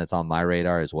definitely something that's on my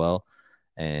radar as well.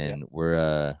 And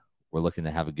we're looking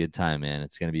to have a good time, man.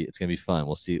 It's gonna be fun.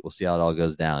 We'll see how it all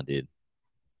goes down, dude.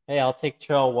 Hey, I'll take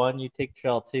trail 1, you take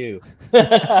trail 2.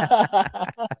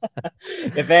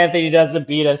 If Anthony doesn't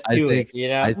beat us to it, you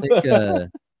know? I think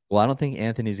well, I don't think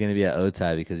Anthony's going to be at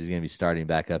Otay because he's going to be starting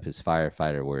back up his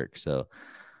firefighter work. So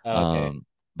Okay.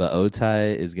 But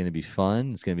Otay is going to be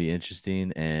fun. It's going to be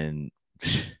interesting, and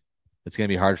it's going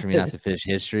to be hard for me not to fish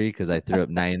history because I threw up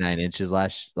 99 inches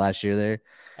last year there.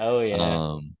 Oh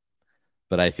yeah.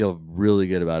 But I feel really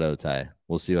good about Otay.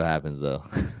 We'll see what happens though.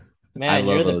 Man,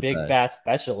 you're the Otay. big bass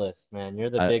specialist, man. You're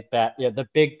the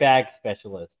big bag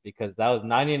specialist, because that was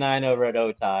 99 over at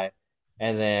Otay,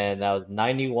 and then that was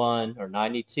 91 or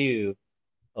 92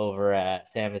 over at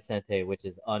San Vicente, which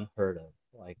is unheard of.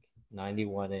 Like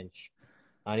 91,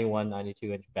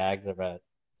 92 inch bags over at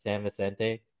San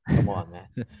Vicente. Come on, man.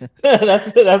 that's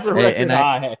a record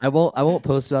high. I won't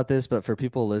post about this, but for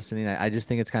people listening, I just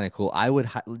think it's kind of cool. I would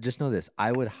just know this.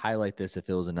 I would highlight this if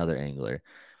it was another angler.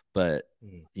 But,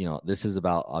 you know, this is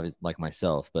about like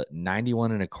myself, but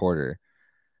 91 and a quarter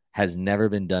has never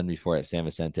been done before at San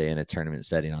Vicente in a tournament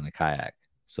setting on a kayak.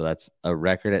 So that's a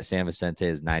record at San Vicente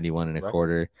is 91 and a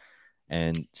quarter.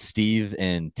 And Steve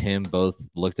and Tim both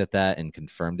looked at that and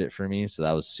confirmed it for me. So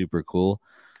that was super cool.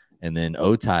 And then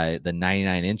Otay, the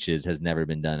 99 inches has never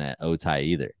been done at Otay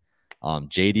either.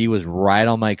 JD was right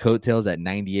on my coattails at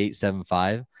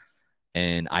 98.75.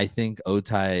 And I think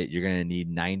Otay, you're going to need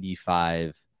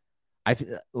 95.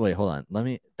 Wait, hold on.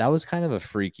 That was kind of a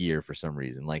freak year for some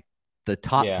reason. Like the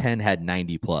top 10 had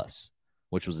 90 plus,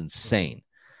 which was insane.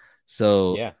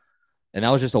 So, and that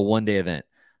was just a 1-day event.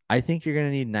 I think you're going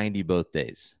to need 90 both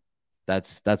days.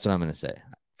 That's what I'm going to say.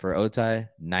 For Otay,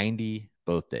 90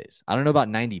 both days. I don't know about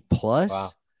 90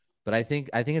 plus, but I think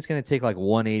it's going to take like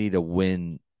 180 to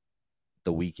win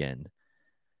the weekend.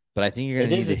 But I think you're going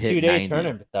to need to hit 90. It is a 2-day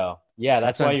tournament, though. Yeah,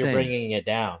 that's why you're bringing it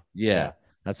down. Yeah,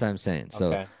 that's what I'm saying.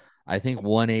 So I think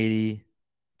 180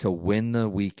 to win the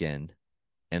weekend.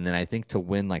 And then I think to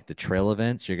win like the trail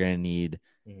events, you're going to need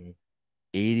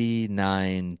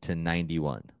 89 to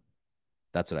 91.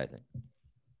 That's what I think.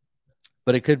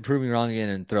 But it could prove me wrong again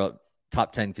and throw up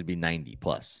top 10 could be 90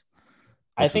 plus.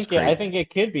 I think it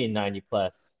could be 90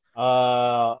 plus.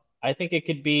 I think it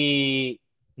could be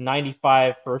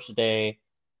 95 first day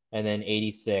and then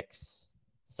 86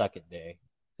 second day.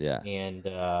 Yeah. And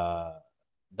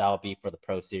that'll be for the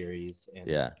Pro Series and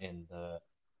the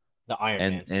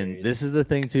Ironman series. And this is the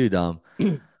thing too, Dom.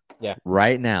 Yeah.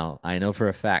 Right now, I know for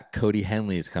a fact Cody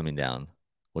Henley is coming down,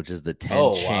 which is the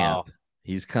 10 champ. Wow.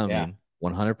 He's coming.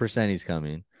 100% he's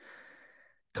coming.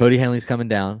 Cody Henley's coming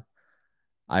down.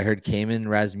 I heard Cayman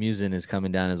Rasmussen is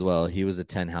coming down as well. He was a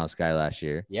 10 house guy last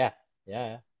year. Yeah.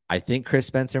 I think Chris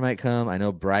Spencer might come. I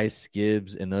know Bryce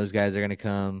Gibbs and those guys are going to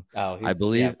come. Oh, I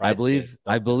believe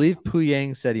Pu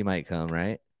Yang said he might come,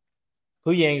 right?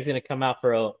 Pu Yang's going to come out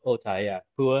for Otay, yeah.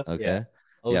 Pua. Okay.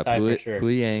 Otay for sure. Pu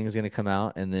Yang is going to come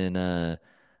out, and then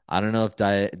I don't know if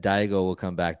Daigo will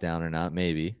come back down or not.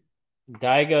 Maybe.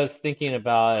 Daigo's thinking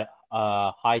about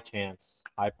high chance,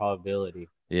 high probability.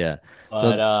 Yeah. But, so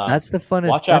that's the funnest.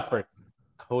 Watch out for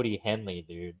Cody Henley,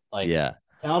 dude. Like,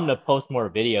 tell him to post more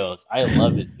videos. I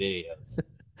love his videos.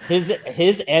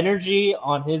 His energy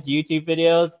on his YouTube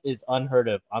videos is unheard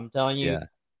of. I'm telling you. Yeah.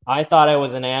 I thought I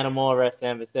was an animal over at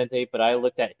San Vicente, but I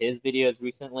looked at his videos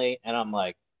recently, and I'm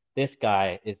like, this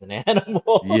guy is an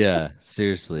animal. Yeah,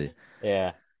 seriously.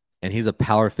 Yeah. And he's a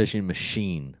power fishing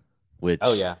machine, which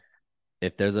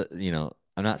if there's I'm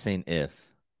not saying if,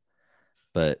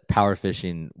 but power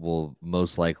fishing will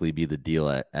most likely be the deal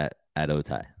at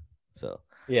Otay. So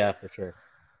yeah, for sure.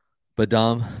 But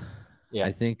Dom,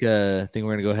 I think we're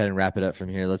gonna go ahead and wrap it up from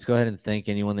here. Let's go ahead and thank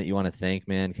anyone that you want to thank,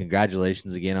 man.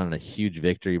 Congratulations again on a huge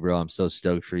victory, bro. I'm so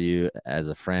stoked for you as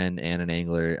a friend and an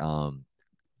angler.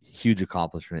 Huge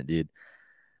accomplishment, dude.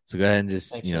 So go ahead and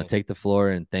just take the floor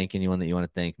and thank anyone that you want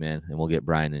to thank, man. And we'll get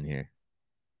Brian in here.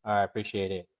 All right,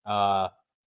 appreciate it. So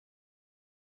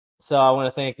I want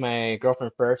to thank my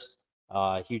girlfriend first.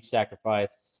 Huge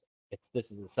sacrifice.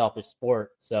 This is a selfish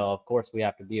sport, so of course we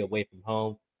have to be away from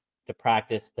home to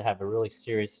practice to have a really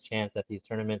serious chance at these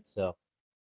tournaments. So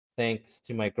thanks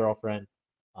to my girlfriend,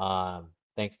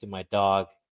 thanks to my dog,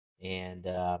 and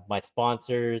my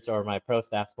sponsors or my pro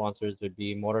staff sponsors would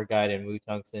be Motor Guide and Wu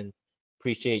Tungsten.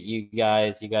 Appreciate you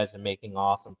guys. You guys are making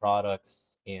awesome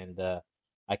products, and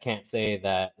I can't say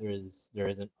that there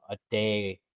isn't a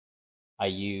day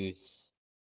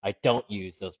I don't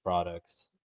use those products.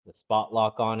 The spot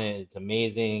lock on it is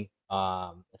amazing,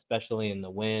 especially in the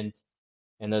wind.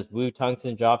 And those blue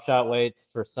tungsten drop shot weights,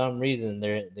 for some reason,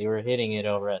 they were hitting it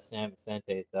over at San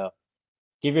Vicente. So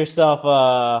give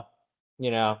yourself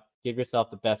give yourself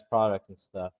the best products and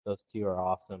stuff. Those two are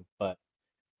awesome. But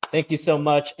thank you so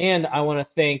much. And I want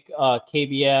to thank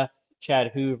KBF,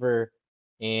 Chad Hoover,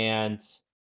 and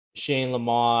Shane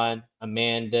Lamont,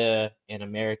 Amanda, and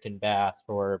American Bass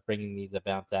for bringing these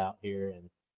events out here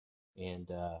and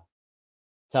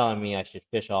telling me I should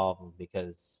fish all of them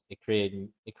because it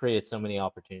created so many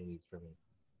opportunities for me.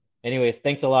 Anyways,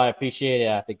 thanks a lot. I appreciate it.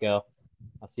 I have to go.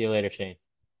 I'll see you later, Shane.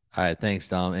 All right, thanks,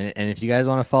 Dom. And if you guys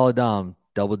want to follow Dom,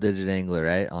 Double Digit Angler,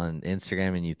 right, on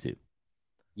Instagram and YouTube.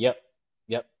 Yep.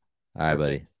 All right,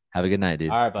 buddy. Have a good night,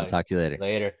 dude. All right, buddy. I'll talk to you later.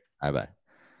 Later. All right, bye.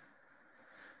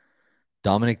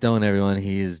 Dominic Doan, everyone.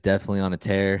 He is definitely on a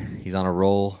tear. He's on a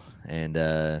roll, and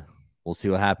we'll see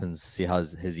what happens. See how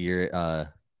his year,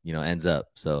 ends up.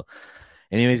 So,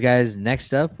 anyways, guys,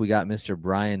 next up we got Mr.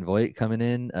 Brian Voigt coming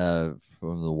in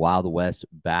from the Wild West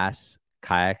Bass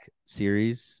Kayak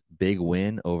Series. Big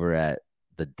win over at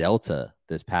the Delta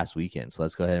this past weekend. So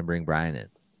let's go ahead and bring Brian in.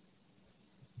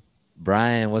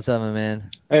 Brian, what's up, my man?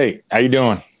 Hey, how you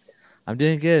doing? I'm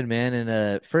doing good, man.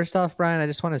 And first off, Brian, I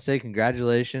just want to say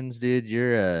congratulations, dude.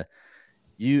 You're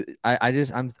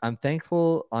I'm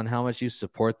thankful on how much you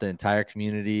support the entire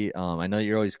community. I know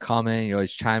you're always commenting, you're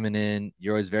always chiming in,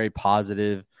 you're always very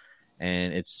positive,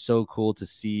 and it's so cool to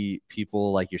see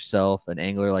people like yourself, an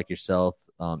angler like yourself,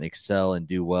 excel and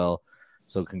do well.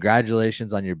 So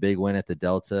congratulations on your big win at the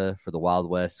Delta for the Wild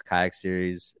West Kayak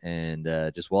Series, and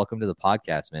just welcome to the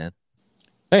podcast, man.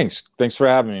 Thanks for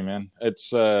having me, man.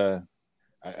 It's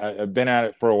I've been at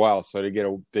it for a while, so to get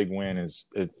a big win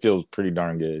it feels pretty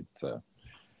darn good. So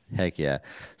heck yeah.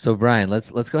 So Brian, let's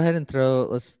go ahead and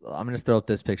I'm gonna throw up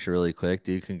this picture really quick,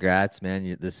 dude. Congrats,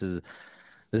 man. This is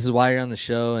why you're on the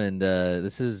show, and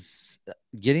this is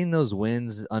getting those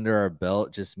wins under our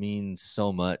belt just means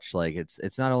so much. Like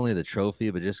it's not only the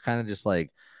trophy, but just kind of just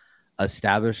like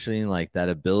establishing like that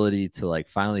ability to like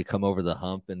finally come over the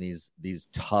hump in these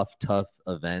tough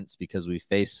events, because we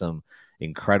face some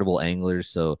incredible anglers.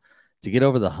 So to get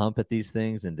over the hump at these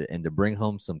things and to bring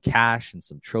home some cash and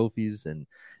some trophies, and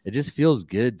it just feels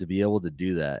good to be able to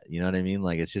do that. You know what I mean?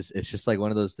 Like it's just like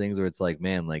one of those things where it's like,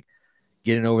 man, like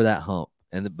getting over that hump.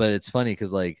 But it's funny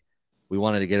because like we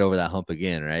wanted to get over that hump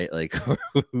again, right? Like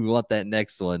we want that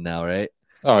next one now, right?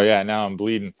 Oh yeah, now I'm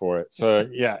bleeding for it. So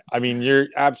yeah, I mean, you're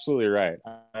absolutely right.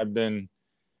 I've been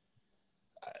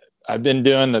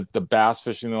doing the bass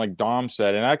fishing like Dom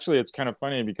said, and actually it's kind of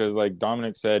funny because like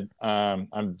Dominic said,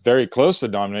 I'm very close to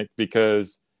Dominic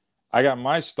because I got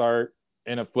my start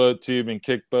in a float tube and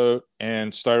kick boat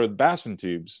and started with Bassin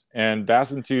Tubes, and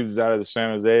Bassin Tubes is out of the San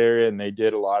Jose area, and they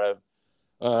did a lot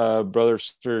of brother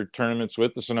sister tournaments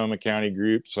with the Sonoma County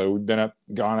group. So we've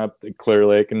gone up the Clear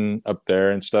Lake and up there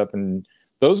and stuff, and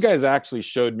those guys actually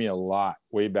showed me a lot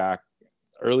way back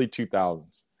early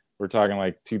 2000s. We're talking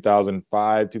like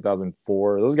 2005,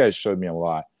 2004. Those guys showed me a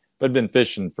lot. But I've been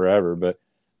fishing forever, but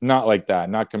not like that,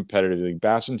 not competitively.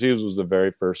 Bassin Tubes was the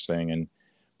very first thing.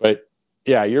 But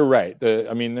yeah, you're right.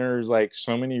 There's like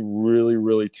so many really,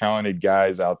 really talented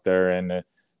guys out there, and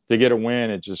to get a win,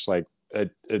 it just like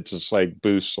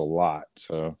boosts a lot.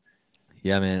 So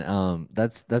yeah, man.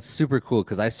 That's super cool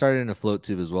because I started in a float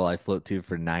tube as well. I float tube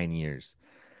for 9 years.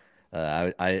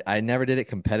 I never did it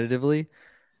competitively.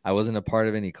 I wasn't a part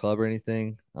of any club or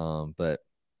anything. But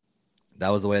that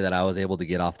was the way that I was able to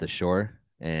get off the shore,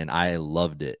 and I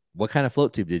loved it. What kind of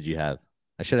float tube did you have?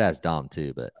 I should have asked Dom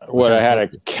too, but I had a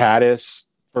Caddis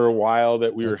for a while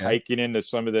that we were hiking into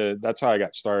that's how I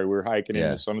got started. We were hiking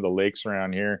into some of the lakes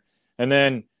around here. And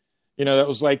then, that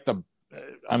was like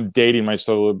I'm dating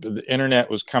myself. The internet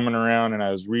was coming around, and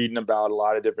I was reading about a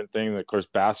lot of different things. Of course,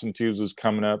 Bassin Tubes was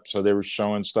coming up, so they were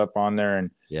showing stuff on there, and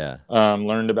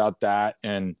learned about that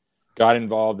and got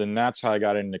involved. And that's how I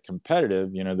got into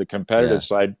competitive. The competitive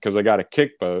side, because I got a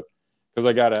kick boat, because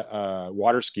I got a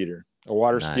water skeeter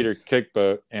kick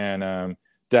boat, and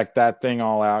decked that thing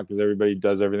all out because everybody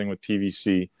does everything with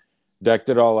PVC. Decked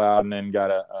it all out, and then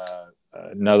got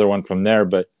another one from there,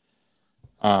 but.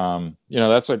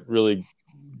 That's what really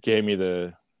gave me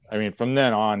from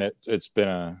then on, it's been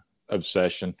a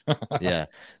obsession. Yeah.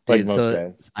 Like dude, most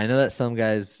guys. I know that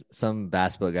some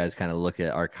bass boat guys kind of look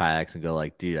at our kayaks and go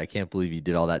like, dude, I can't believe you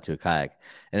did all that to a kayak.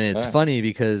 And it's funny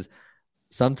because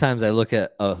sometimes I look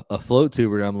at a float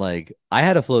tuber and I'm like, I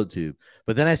had a float tube,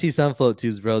 but then I see some float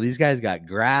tubes, bro. These guys got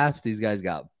graphs. These guys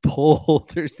got pole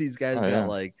holders. These guys got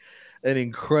like an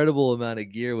incredible amount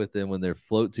of gear with them when they're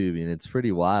float tubing. It's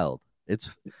pretty wild.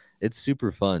 It's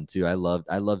super fun too. I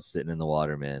loved sitting in the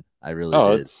water, man. I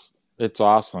really did. It's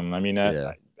awesome. I mean,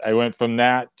 I went from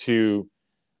that to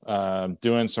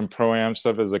doing some pro-am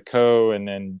stuff as a co, and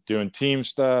then doing team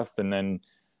stuff, and then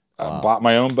bought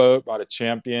my own boat, bought a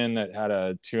Champion that had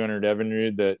a 200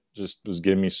 Evinrude that just was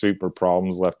giving me super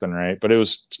problems left and right. But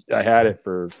I had it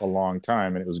for a long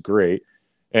time, and it was great.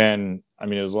 And I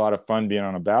mean, it was a lot of fun being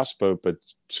on a bass boat, but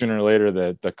sooner or later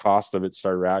the cost of it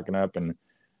started racking up, and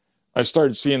I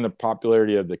started seeing the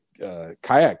popularity of the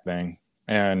kayak thing,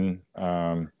 and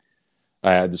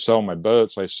I had to sell my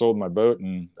boat. So I sold my boat,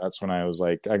 and that's when I was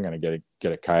like, I'm going to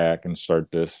get a kayak and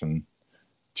start this. And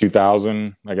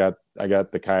 2000, I got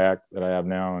the kayak that I have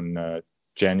now in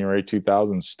January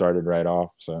 2000, started right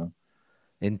off. So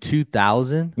in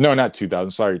 2000? No, not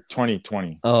 2000. Sorry,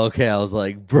 2020. Oh, okay. I was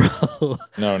like, bro.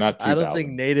 No, not 2000. I don't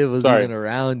think Native was even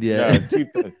around yet. No,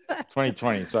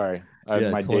 2020. Sorry,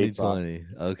 yeah, my dates off. 2020.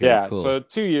 Okay, yeah. Cool. So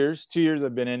 2 years. 2 years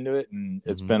I've been into it, and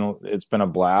it's been a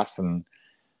blast, and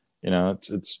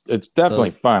it's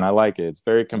definitely fun. I like it. It's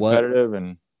very competitive.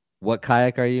 And what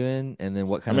kayak are you in? And then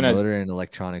what kind of motor and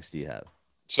electronics do you have?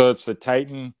 So it's the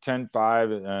Titan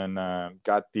 10.5, and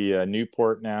got the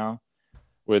Newport now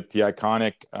with the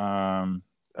iconic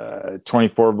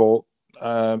 24 volt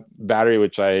battery,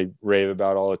 which I rave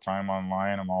about all the time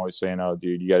online. I'm always saying, oh,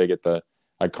 dude, you got to get the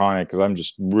iconic, because I'm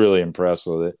just really impressed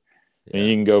with it. Yeah. And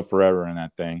you can go forever in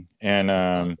that thing.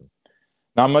 And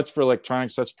not much for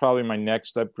electronics. That's probably my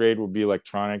next upgrade will be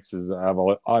electronics.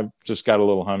 I've just got a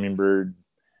little Humminbird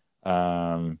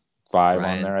 5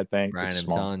 on there, I think.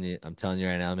 Ryan, I'm telling you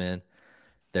right now, man,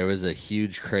 there was a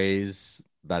huge craze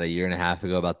about a year and a half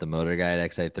ago about the Motor Guide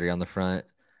XI3 on the front.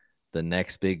 The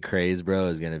next big craze, bro,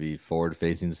 is going to be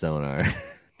forward-facing sonar.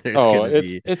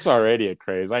 It's already a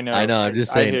craze. I know. I'm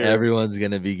just saying everyone's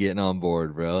going to be getting on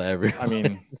board, bro. I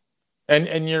mean,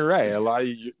 and you're right. A lot of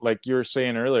like you were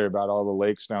saying earlier about all the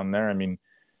lakes down there. I mean,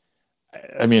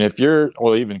 if you're,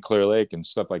 well, even Clear Lake and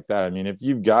stuff like that. I mean, if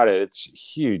you've got it, it's a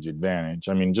huge advantage.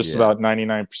 I mean, just about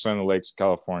 99% of the lakes in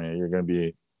California, you're going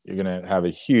to have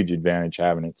a huge advantage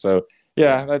having it. So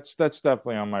yeah, that's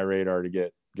definitely on my radar to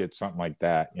get something like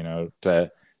that,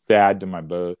 to add to my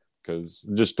boat, because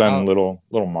just done little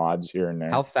mods here and there.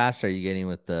 How fast are you getting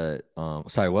with the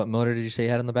sorry, what motor did you say you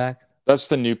had on the back? That's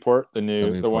the Newport,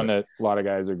 the one that a lot of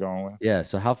guys are going with. Yeah.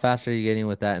 So how fast are you getting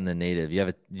with that in the Native?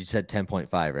 You said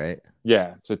 10.5, right?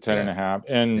 Yeah, it's a 10.5,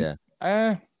 and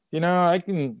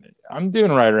I'm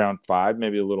doing right around 5,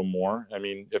 maybe a little more. I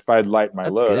mean, if I'd light my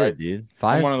load, good, dude.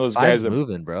 I'm one of those guys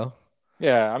moving, bro.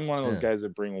 Yeah, I'm one of those guys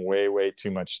that bring way too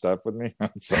much stuff with me.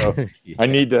 So I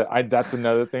need to. That's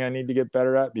another thing I need to get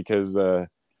better at, because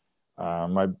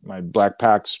my black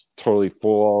pack's totally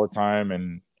full all the time,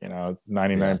 and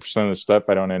 99% of the stuff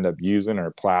I don't end up using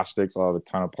are plastics. I'll have a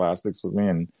ton of plastics with me,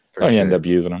 and I don't end up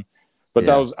using them. But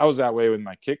I was that way with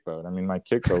my kick boat. I mean, my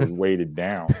kick boat was weighted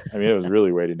down. I mean, it was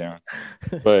really weighted down.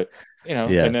 But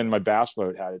and then my bass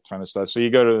boat had a ton of stuff. So you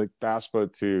go to the bass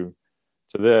boat to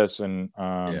this and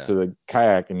to the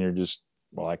kayak, and you're just,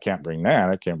 well, I can't bring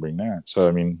that. So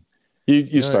I mean,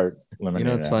 you start limiting.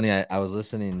 It's funny. I was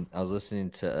listening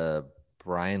to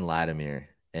Brian Latimer,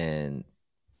 and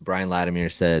Brian Latimer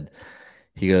said,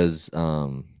 he goes,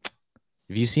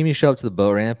 if you see me show up to the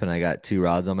boat ramp and I got 2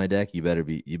 rods on my deck, you better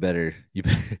be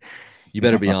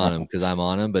on them, because I'm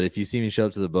on them. But if you see me show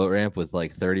up to the boat ramp with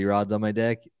like 30 rods on my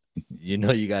deck,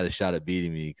 you got a shot at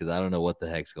beating me, because I don't know what the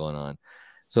heck's going on.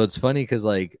 So it's funny, because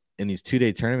like in these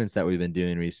 2-day tournaments that we've been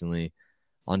doing recently,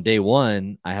 on day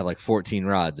 1, I have like 14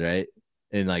 rods, right?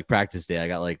 And like practice day, I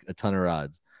got like a ton of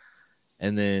rods.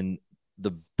 And then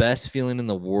the best feeling in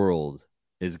the world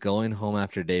is going home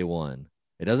after day 1.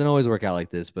 It doesn't always work out like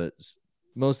this, but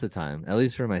most of the time, at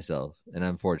least for myself, and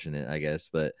I'm fortunate, I guess.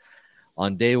 But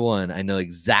on day 1, I know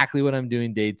exactly what I'm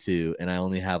doing day 2, and I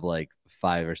only have like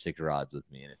 5 or 6 rods with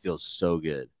me, and it feels so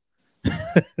good.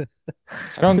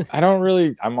 I don't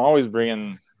really. I'm always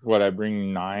bringing what I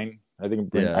bring 9. I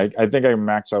think I think I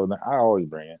max out with that. I always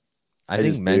bring it. I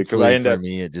think mentally for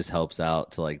me, it just helps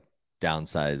out to like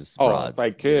downsize rods. If I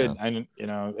could,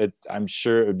 I'm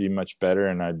sure it would be much better,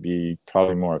 and I'd be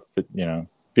probably more fit,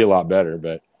 be a lot better.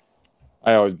 But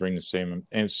I always bring the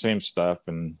same stuff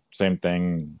and same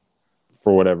thing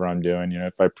for whatever I'm doing.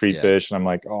 If I pre-fish and I'm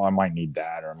like, oh, I might need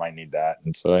that, or I might need that,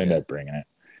 and so I end up bringing it.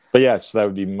 But yes, that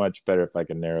would be much better if I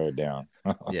could narrow it down.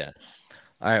 Yeah.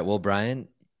 All right. Well, Brian,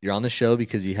 you're on the show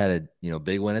because you had a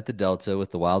big win at the Delta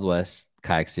with the Wild West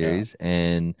Kayak Series,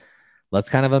 and let's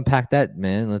kind of unpack that,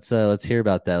 man. Let's hear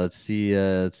about that. Let's see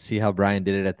how Brian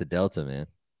did it at the Delta, man.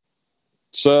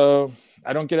 So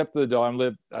I don't get up to the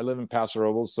Delta. I live in Paso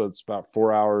Robles, so it's about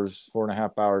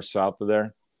 4.5 hours south of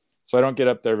there. So I don't get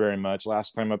up there very much.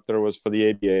 Last time up there was for the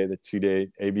ABA, the 2-day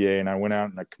ABA, and I went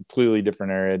out in a completely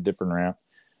different area, different ramp.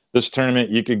 This tournament,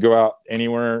 you could go out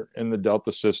anywhere in the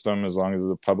Delta system as long as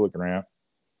it's a public ramp.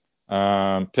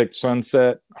 Picked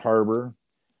Sunset Harbor.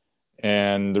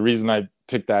 And the reason I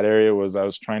picked that area was I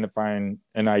was trying to find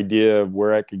an idea of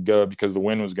where I could go because the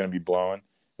wind was going to be blowing,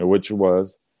 which it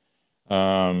was.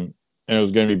 And it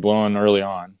was going to be blowing early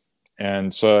on.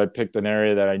 And so I picked an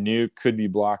area that I knew could be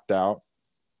blocked out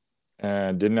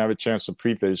and didn't have a chance to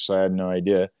pre-fish, so I had no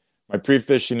idea. My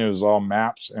pre-fishing, it was all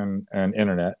maps and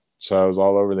internet. So I was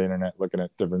all over the internet looking at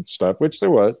different stuff, which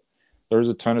there was. There was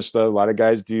a ton of stuff. A lot of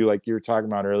guys do, like you were talking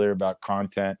about earlier, about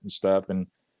content and stuff. And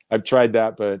I've tried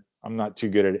that, but I'm not too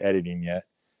good at editing yet.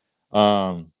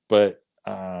 But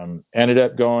ended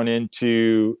up going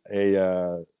into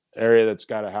a area that's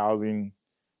got a housing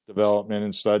development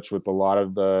and such with a lot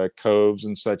of the coves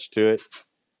and such to it.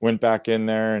 Went back in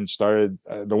there and started.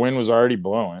 The wind was already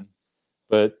blowing,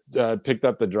 but picked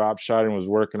up the drop shot and was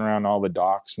working around all the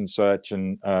docks and such,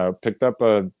 and picked up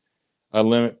a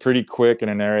limit pretty quick in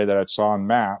an area that I saw on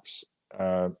maps.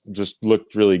 Just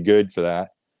looked really good for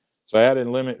that. So I had a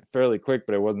limit fairly quick,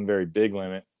 but it wasn't a very big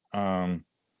limit.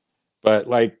 But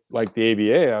like the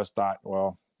ABA, I was thought,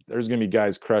 well, there's going to be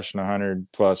guys crushing 100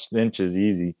 plus inches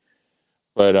easy.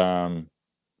 But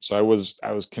so I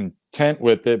was content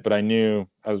with it, but I knew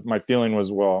my feeling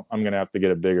was, well, I'm going to have to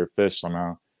get a bigger fish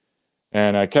somehow.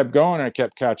 And I kept going, and I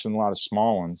kept catching a lot of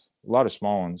small ones.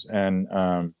 And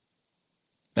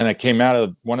I came out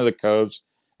of one of the coves,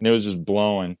 and it was just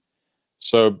blowing.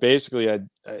 So basically, I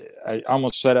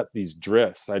almost set up these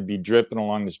drifts. I'd be drifting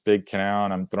along this big canal,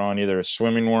 and I'm throwing either a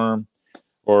swimming worm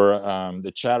or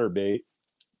the chatterbait,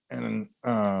 and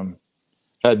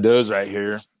had those right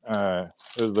here.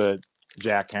 It was the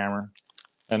jackhammer,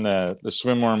 and the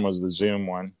swim worm was the Zoom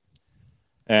one,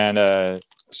 and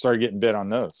started getting bit on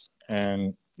those.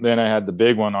 And then I had the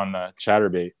big one on the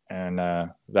chatterbait, and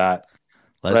right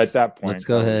at that point, let's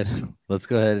go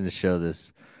ahead and show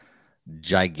this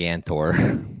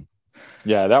Gigantor.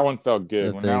 Yeah, that one felt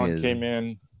good. When that one came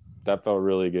in, that felt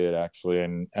really good actually.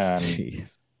 And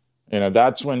Jeez. You know,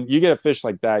 that's when you get a fish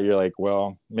like that, you're like,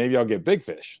 well, maybe I'll get big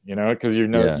fish, you know, because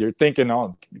you're thinking,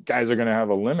 oh, guys are going to have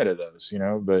a limit of those, you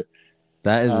know. But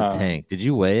that is a tank. Did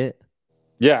you weigh it?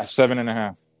 Yeah,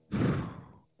 7.5.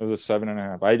 It was a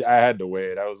 7.5. I had to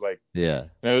weigh it. I was like, yeah.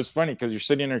 And it was funny because you're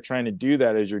sitting there trying to do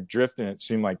that as you're drifting. It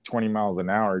seemed like 20 miles an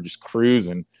hour, just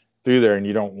cruising through there, and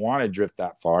you don't want to drift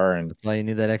that far. And that's why you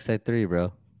need that XI3,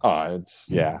 bro. Oh, it's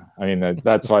yeah. I mean,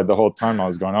 that's why the whole time I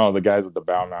was going, oh, the guys at the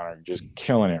bow mount are just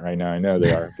killing it right now. I know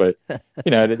they are, but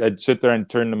you know, I'd sit there and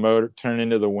turn the motor, turn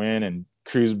into the wind, and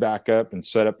cruise back up and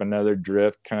set up another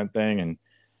drift kind of thing. And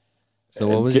so,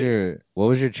 what was your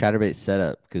chatterbait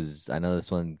setup? Because I know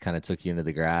this one kind of took you into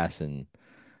the grass, and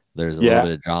there's a little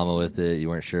bit of drama with it. You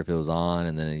weren't sure if it was on,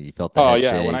 and then you felt the head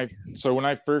shake. When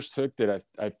I first hooked it,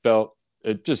 I felt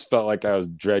it just felt like I was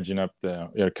dredging up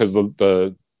because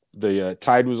the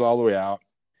tide was all the way out.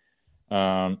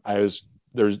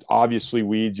 There's obviously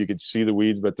weeds. You could see the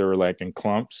weeds, but they were like in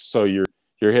clumps. So you're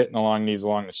hitting along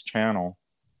this channel,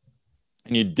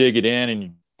 and you dig it in and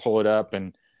you pull it up,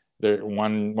 and there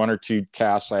one or two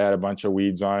casts I had a bunch of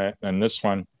weeds on it, and this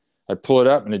one I pull it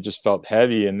up and it just felt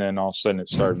heavy, and then all of a sudden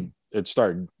it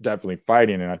started definitely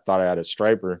fighting, and I thought I had a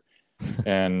striper,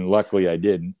 and luckily I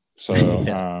didn't. So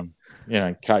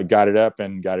I got it up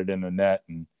and got it in the net.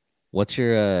 And what's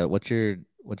your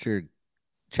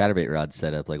chatterbait rod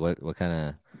setup? Like what kind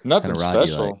of nothing kind of rod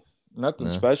special? You like? Nothing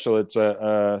special. It's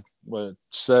a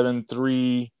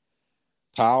 7.3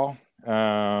 POW.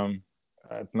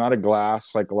 Not a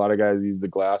glass like a lot of guys use the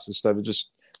glass and stuff. It's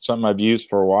just something I've used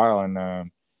for a while. And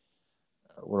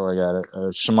what do I got?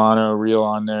 A Shimano reel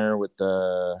on there with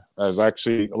a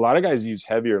lot of guys use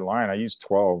heavier line. I use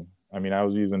 12. I mean, I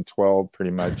was using 12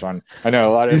 pretty much on. I know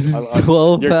a lot of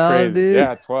 12 pound, dude.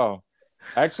 Yeah, 12.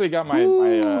 I actually got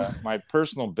my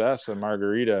personal best at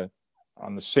Margarita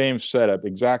on the same setup,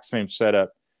 exact same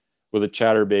setup, with a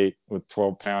chatterbait with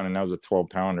 12 pound, and that was a 12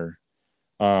 pounder.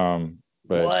 But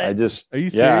what? I just are you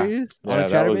serious? Yeah, on a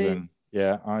chatterbait?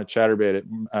 On a chatterbait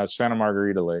at Santa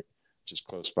Margarita Lake, which is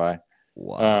close by.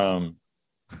 Wow.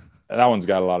 That one's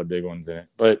got a lot of big ones in it,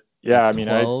 but. Yeah, I mean,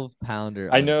 12 pounder.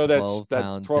 I know that 12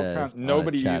 pound.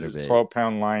 Nobody uses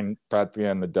 12-pound line practically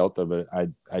on the Delta, but I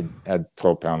had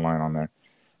 12-pound line on there.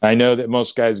 I know that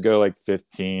most guys go like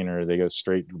 15 or they go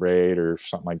straight braid or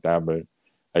something like that, but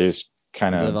I just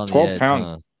kind of 12 pound.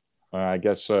 Huh? I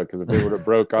guess so, because if it would have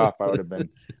broke off, I would have been.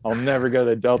 I'll never go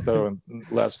to the Delta in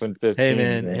less than 15. Hey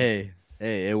man, hey,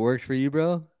 it worked for you,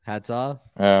 bro. Hats off.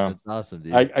 That's awesome,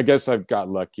 dude. I guess I've got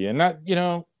lucky, and that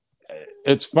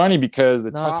it's funny because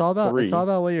the No, top it's all about three, it's all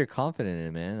about what you're confident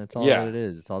in, man. That's all Yeah. what it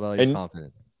is. It's all about your And-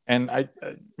 confidence. and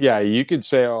yeah, you could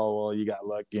say, oh, well, you got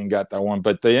lucky and got that one.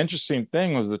 But the interesting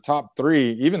thing was the top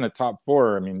three, even the top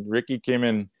four. I mean, Ricky came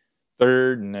in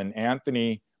third, and then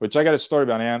Anthony, which I got a story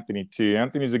about Anthony too.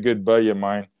 Anthony's a good buddy of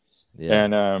mine. Yeah.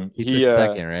 And he took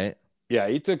second, right? Yeah,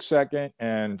 he took second.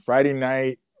 And Friday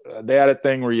night, they had a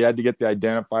thing where you had to get the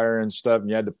identifier and stuff, and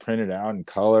you had to print it out in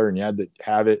color, and you had to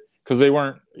have it because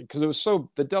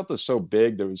the Delta's so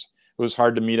big. It was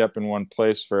hard to meet up in one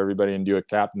place for everybody and do a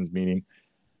captain's meeting.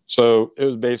 So it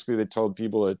was basically they told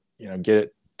people to get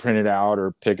it printed out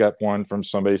or pick up one from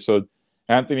somebody. So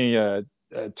Anthony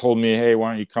told me, hey, why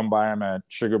don't you come by? I'm at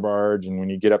Sugar Barge, and when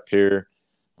you get up here,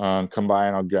 come by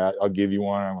and I'll give you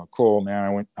one. I'm like, cool,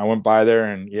 man. I went by there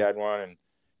and he had one and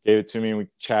gave it to me, and we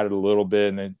chatted a little bit,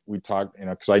 and then we talked,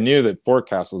 because I knew that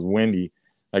forecast was windy.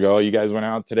 I go, oh, you guys went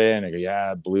out today? And I go,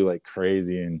 yeah, it blew like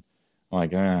crazy. And I'm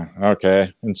like,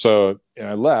 okay. And so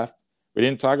I left. We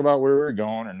didn't talk about where we were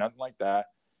going or nothing like that.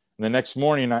 And the next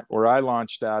morning, he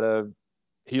launched out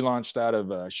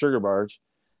of Sugar Barge,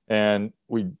 and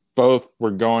we both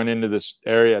were going into this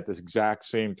area at this exact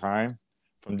same time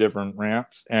from different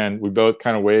ramps, and we both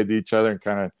kind of waved at each other and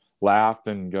kind of laughed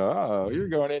and go, oh, you're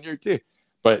going in here too.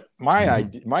 But my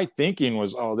thinking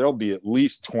was, oh, there'll be at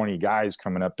least 20 guys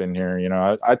coming up in here.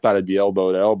 I thought it'd be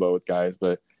elbow to elbow with guys,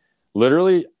 but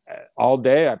literally all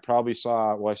day I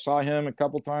saw him a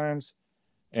couple times,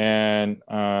 and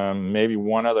maybe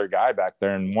one other guy back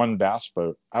there and one bass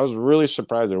boat. I was really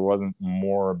surprised there wasn't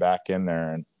more back in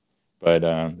there, but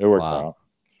it worked out.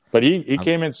 But he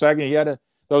came in second. That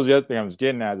was the other thing I was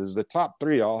getting at, is the top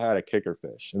three all had a kicker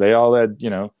fish. They all had, they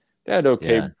had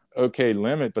okay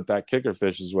limit, but that kicker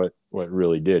fish is what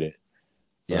really did it.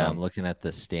 So, yeah, I'm looking at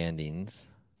the standings,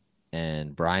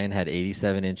 and Brian had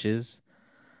 87 inches.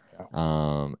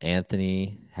 Yeah.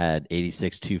 Anthony had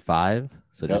 86.25,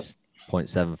 so just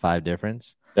 0.75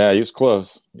 difference. Yeah, he was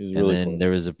close. He was and then close. There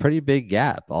was a pretty big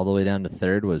gap. All the way down to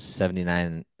third was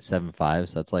 79.75,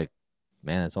 so that's like,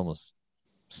 man, it's almost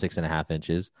 6.5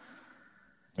 inches.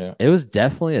 Yeah, it was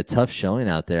definitely a tough showing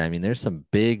out there. I mean, there's some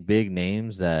big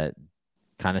names that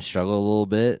kind of struggle a little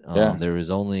bit. There was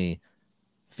only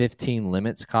 15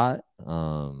 limits caught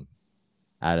out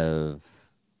of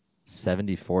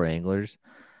 74 anglers,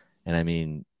 and I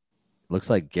mean, looks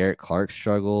like Garrett Clark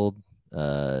struggled.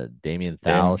 Damian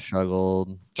Thal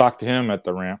struggled. Talked to him at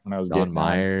the ramp when I was Don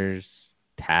Myers,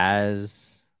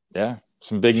 Taz. Yeah,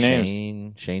 some big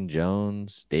names. Shane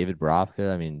Jones, David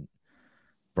Brovka. I mean,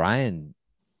 Brian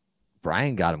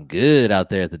got him good out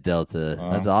there at the Delta.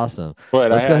 That's awesome.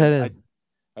 Let's go ahead and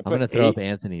I'm going to throw up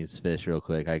Anthony's fish real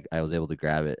quick. I was able to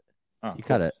grab it. He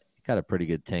caught a pretty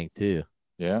good tank too.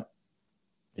 Yeah,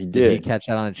 he did. Did he catch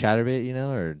that on a chatterbait,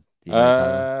 or?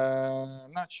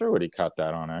 I'm not sure what he caught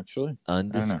that on, actually.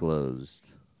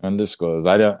 Undisclosed.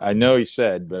 I know he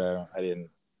said, but I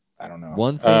don't know.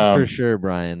 One thing for sure,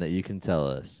 Brian, that you can tell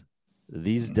us: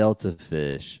 these Delta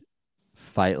fish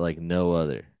fight like no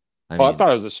other. I thought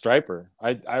it was a striper.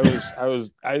 I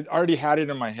already had it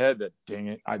in my head that, dang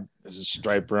it, it's a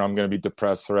striper. I'm going to be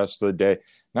depressed the rest of the day.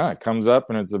 No, it comes up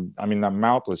and that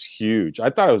mouth was huge. I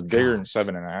thought it was bigger than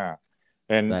 7.5.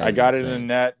 And I got it in the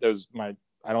net.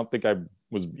 I don't think I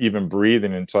was even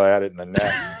breathing until I had it in the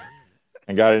net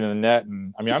and got it in the net.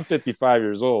 And I mean, I'm 55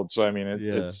 years old. So, I mean,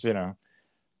 it's, so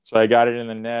I got it in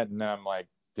the net, and then I'm like,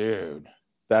 dude,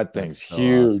 that thing's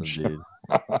huge.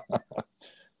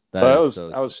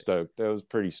 Awesome, I was stoked. I was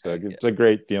pretty stoked. It's a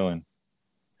great feeling.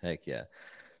 Heck yeah.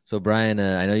 So Brian,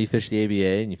 I know you fished the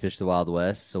ABA and you fished the Wild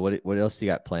West. So what else do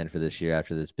you got planned for this year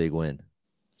after this big win?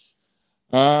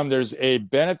 There's a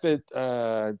benefit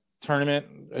tournament.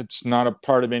 It's not a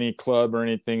part of any club or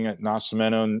anything at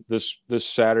Nacimiento. This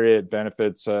Saturday it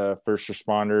benefits first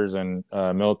responders and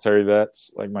military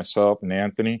vets like myself and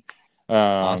Anthony.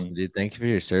 Awesome, dude. Thank you for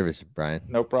your service, Brian.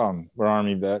 No problem. We're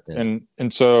Army vets. Yeah.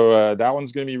 And so that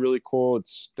one's going to be really cool.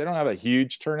 They don't have a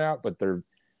huge turnout, but their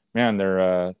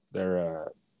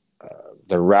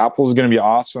raffle is going to be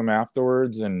awesome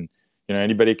afterwards. And,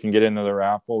 anybody can get into the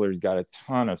raffle. There's got a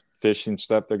ton of fishing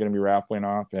stuff they're going to be raffling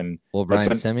off. And well,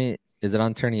 Brian, is it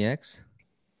on Tourney X?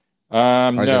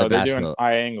 No, they're doing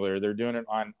iAngler. They're doing it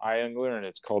on iAngler, and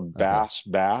it's called Bass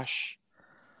Bash.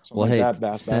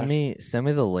 Send me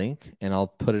the link, and I'll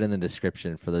put it in the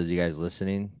description for those of you guys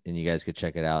listening, and you guys could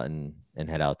check it out and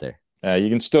head out there. You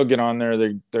can still get on there.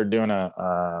 They're doing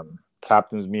a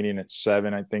captain's meeting at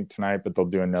 7, I think, tonight, but they'll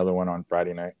do another one on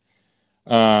Friday night.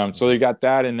 So they got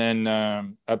that, and then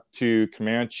up to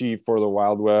Comanche for the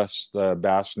Wild West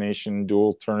Bass Nation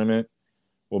Dual Tournament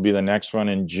will be the next one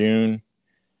in June.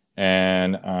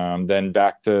 and then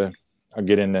back to I'll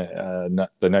get into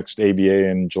the next ABA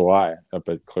in July up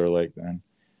at Clear Lake then.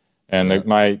 And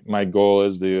my goal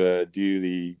is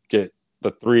to get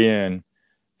the 3 in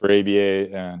for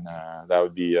ABA, and that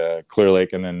would be Clear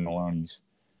Lake and then Maloney's.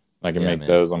 I can make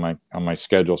those on my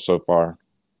schedule so far.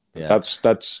 Yeah.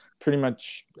 That's pretty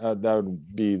much that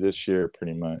would be this year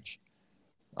pretty much.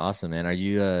 Awesome, man. Are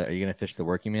you gonna fish the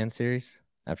Working Man series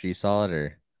after you saw it,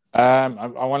 or? I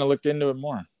want to look into it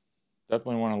more.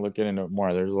 Definitely want to look into it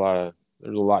more. There's a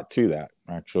lot to that,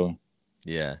 actually.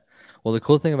 Yeah. Well, the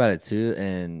cool thing about it too,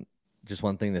 and just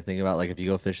one thing to think about, like if you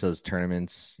go fish those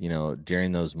tournaments,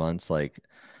 during those months, like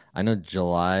I know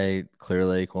July Clear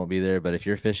Lake won't be there, but if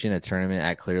you're fishing a tournament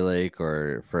at Clear Lake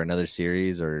or for another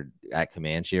series or at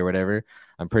Comanche or whatever,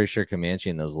 I'm pretty sure Comanche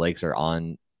and those lakes are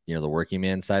on, the Working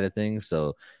Man side of things.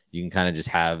 So you can kind of just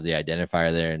have the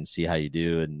identifier there and see how you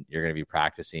do. And you're going to be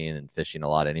practicing and fishing a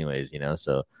lot anyways,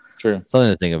 so true.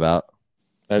 Something to think about.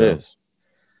 That is.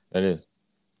 Yeah,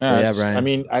 Brian. I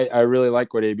mean, I really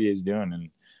like what ABA is doing, and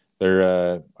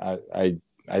they're, I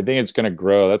think it's going to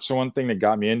grow. That's the one thing that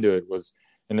got me into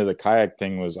the kayak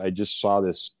thing was I just saw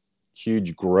this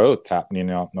huge growth happening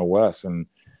out in the West. And,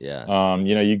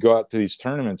 you go out to these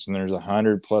tournaments and there's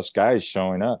 100+ guys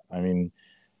showing up. I mean,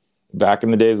 back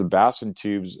in the days of Bassin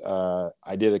Tubes,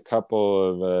 I did a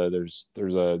couple of, there's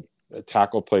a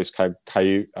tackle place,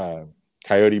 Coyote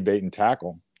Bait and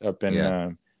Tackle up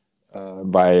in,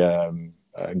 by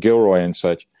Gilroy and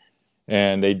such.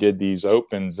 And they did these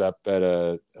opens up at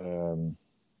a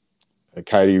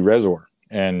Coyote Reservoir.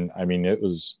 And I mean,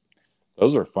 those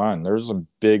are fun. There's some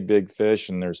big fish,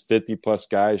 and there's 50+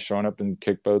 guys showing up in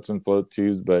kick boats and float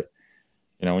tubes. But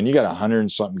when you got 100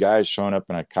 and something guys showing up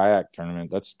in a kayak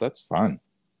tournament, that's fun.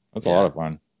 That's a lot of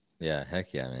fun. Yeah,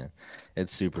 heck yeah, man.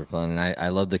 It's super fun. And I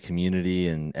love the community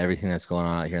and everything that's going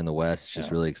on out here in the West. It's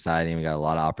just really exciting. We got a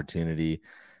lot of opportunity,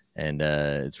 and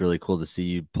it's really cool to see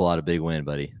you pull out a big win,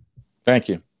 buddy. Thank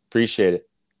you. Appreciate it.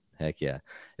 Heck yeah.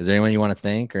 Is there anyone you want to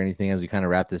thank or anything as we kind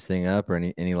of wrap this thing up, or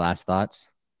any last thoughts?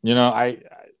 I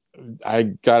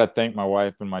got to thank my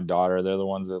wife and my daughter. They're the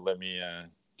ones that let me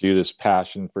do this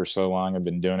passion for so long. I've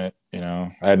been doing it.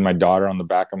 I had my daughter on the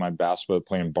back of my bass boat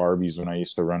playing Barbies when I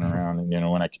used to run around,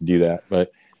 and when I could do that,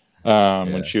 but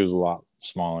when she was a lot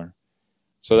smaller.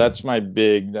 So that's my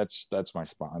that's my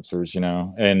sponsors,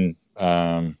 and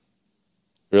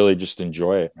really just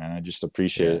enjoy it, man. I just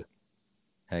appreciate it.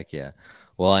 Heck yeah.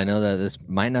 Well, I know that this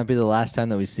might not be the last time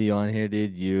that we see you on here,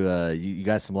 dude. You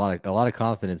got a lot of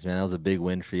confidence, man. That was a big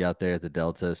win for you out there at the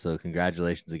Delta. So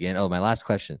congratulations again. Oh, my last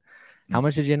question: how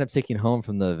much did you end up taking home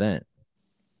from the event?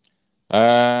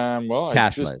 Well,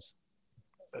 cash wise,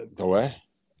 the way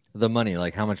the money,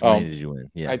 like how much money did you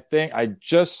win? Yeah, I think I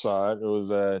just saw it. It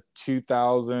was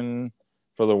 $2,000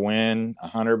 for the win,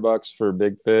 $100 for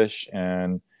big fish,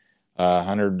 and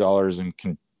 $100 in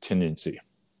contingency.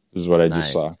 This is what I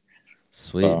just saw.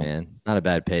 Sweet, man. Not a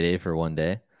bad payday for one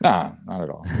day. Nah, not at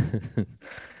all.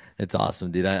 It's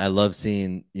awesome, dude. I love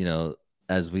seeing,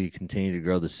 as we continue to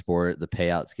grow the sport, the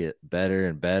payouts get better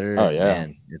and better. Oh, yeah.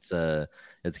 Man, it's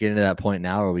getting to that point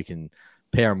now where we can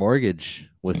pay our mortgage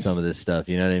with some of this stuff.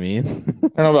 You know what I mean?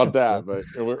 I don't know about that, but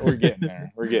we're getting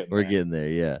there. We're getting there,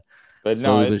 yeah. But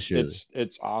slowly, no,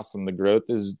 it's awesome. The growth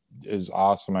is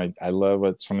awesome. I love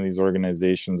what some of these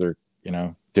organizations are,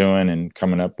 doing and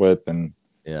coming up with, and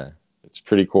yeah. It's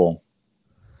pretty cool.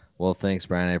 Well, thanks,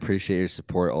 Brian. I appreciate your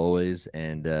support always,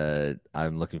 and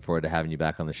I'm looking forward to having you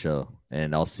back on the show.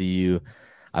 And I'll see you.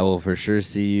 I will for sure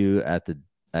see you at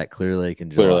Clear Lake in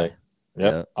July. Clear Lake.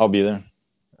 Yep. I'll be there.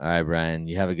 All right, Brian.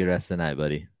 You have a good rest of the night,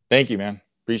 buddy. Thank you, man.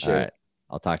 Appreciate it.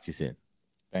 I'll talk to you soon.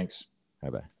 Thanks.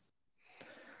 Bye-bye.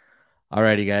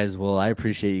 Alrighty, guys. Well, I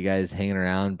appreciate you guys hanging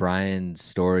around. Brian's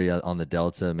story on the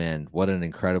Delta, man, what an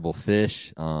incredible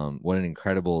fish. What an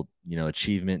incredible,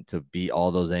 achievement to beat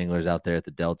all those anglers out there at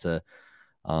the Delta.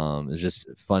 It's just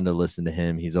fun to listen to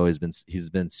him. He's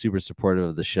been super supportive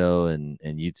of the show and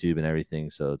YouTube and everything.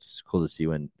 So it's cool to see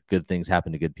when good things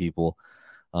happen to good people.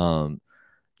 Kind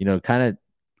of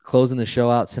closing the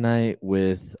show out tonight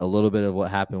with a little bit of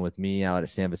what happened with me out at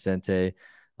San Vicente.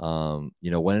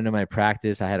 Went into my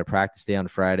practice. I had a practice day on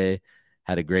Friday,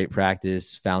 had a great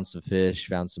practice, found some fish,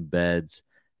 found some beds,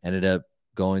 ended up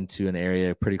going to an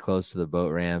area pretty close to the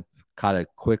boat ramp, caught a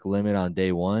quick limit on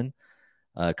day one,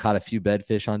 caught a few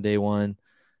bedfish on day one.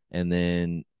 And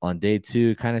then on day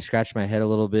two, kind of scratched my head a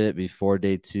little bit before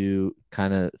day two,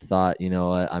 kind of thought,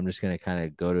 I'm just going to kind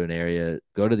of go to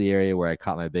the area where I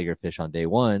caught my bigger fish on day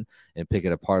one and pick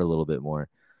it apart a little bit more.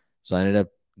 So I ended up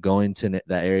going to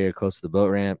that area close to the boat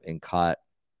ramp and caught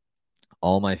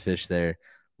all my fish there.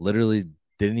 Literally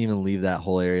didn't even leave that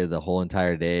whole area the whole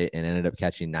entire day and ended up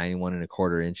catching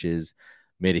 91.25 inches,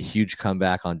 made a huge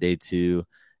comeback on day 2,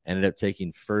 ended up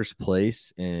taking first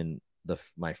place in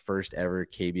my first ever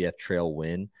KBF trail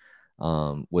win,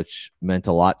 which meant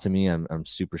a lot to me. I'm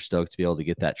super stoked to be able to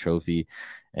get that trophy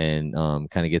and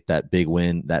kind of get that big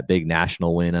win, that big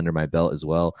national win under my belt as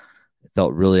well. It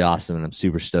felt really awesome, and I'm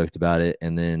super stoked about it.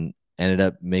 And then ended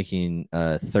up making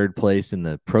third place in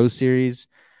the Pro Series,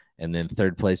 and then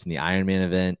third place in the Ironman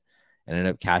event. Ended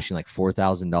up cashing like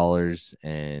 $4,000,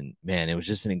 and man, it was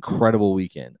just an incredible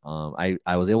weekend. I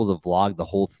was able to vlog the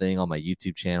whole thing on my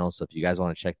YouTube channel, so if you guys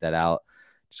want to check that out,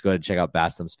 just go ahead and check out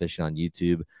Bass Thumbs Fishing on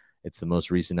YouTube. It's the most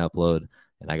recent upload,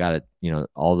 and I got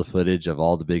all the footage of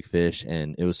all the big fish.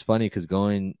 And it was funny because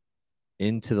going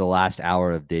into the last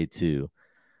hour of day 2,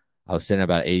 I was sitting at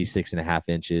about 86.5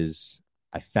 inches.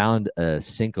 I found a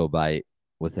Cinco bite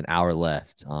with an hour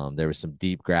left. There was some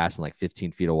deep grass and like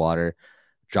 15 feet of water.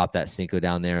 Dropped that Cinco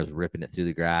down there. I was ripping it through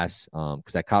the grass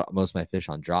because I caught most of my fish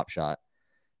on drop shot.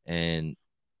 And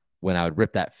when I would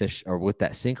rip that fish or with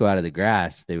that Cinco out of the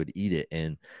grass, they would eat it.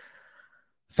 And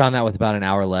found that with about an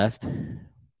hour left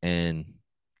and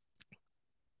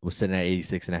was sitting at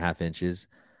 86.5 inches.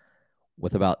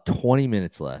 With about 20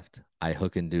 minutes left, I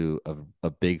hook into a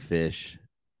big fish,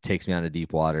 takes me out of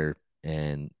deep water,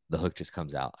 and the hook just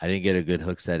comes out. I didn't get a good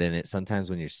hook set in it. Sometimes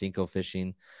when you're Cinco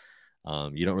fishing,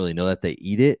 you don't really know that they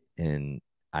eat it, and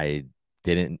I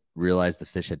didn't realize the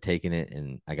fish had taken it,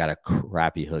 and I got a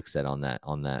crappy hook set on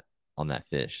that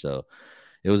fish. So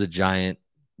it was a giant.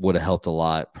 Would have helped a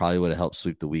lot. Probably would have helped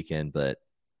sweep the weekend, but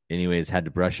anyways, had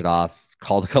to brush it off.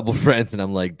 Called a couple friends, and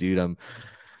I'm like, dude,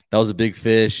 that was a big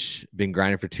fish. Been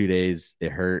grinding for 2 days.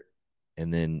 It hurt,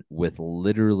 and then with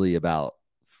literally about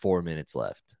 4 minutes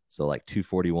left, so like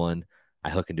 2:41, I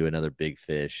hook into another big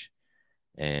fish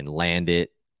and land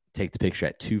it. Take the picture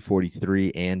at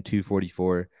 2:43 and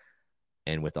 2:44.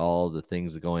 And with all the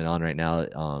things going on right now,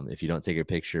 if you don't take a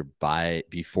picture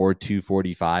before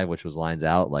 2:45, which was lines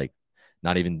out, like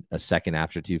not even a second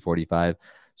after 2:45.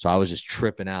 So I was just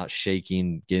tripping out,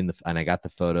 shaking, and I got the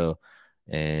photo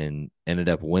and ended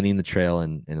up winning the trail.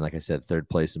 And like I said, third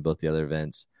place in both the other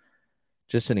events.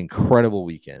 Just an incredible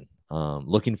weekend.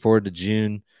 Looking forward to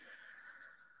June.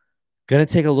 Going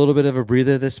to take a little bit of a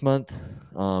breather this month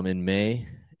in May.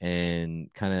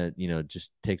 And kind of,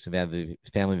 just take some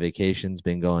family vacations.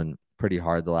 Been going pretty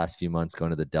hard the last few months,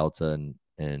 going to the Delta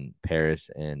and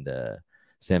Paris and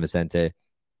San Vicente.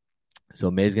 So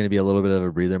May is going to be a little bit of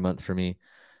a breather month for me.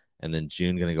 And then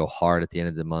June going to go hard at the end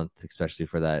of the month, especially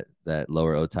for that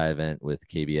lower Otay event with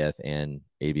KBF and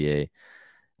ABA.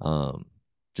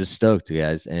 Just stoked,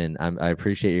 guys. And I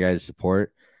appreciate you guys'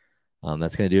 support.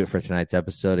 That's going to do it for tonight's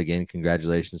episode. Again,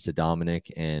 congratulations to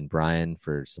Dominic and Brian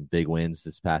for some big wins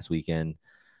this past weekend.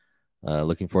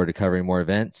 Looking forward to covering more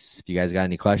events. If you guys got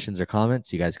any questions or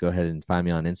comments, you guys go ahead and find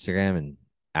me on Instagram and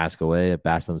ask away at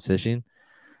Bass Thumbs Fishing.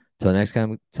 Till next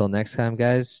time,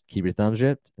 guys, keep your thumbs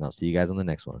ripped, and I'll see you guys on the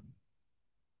next one.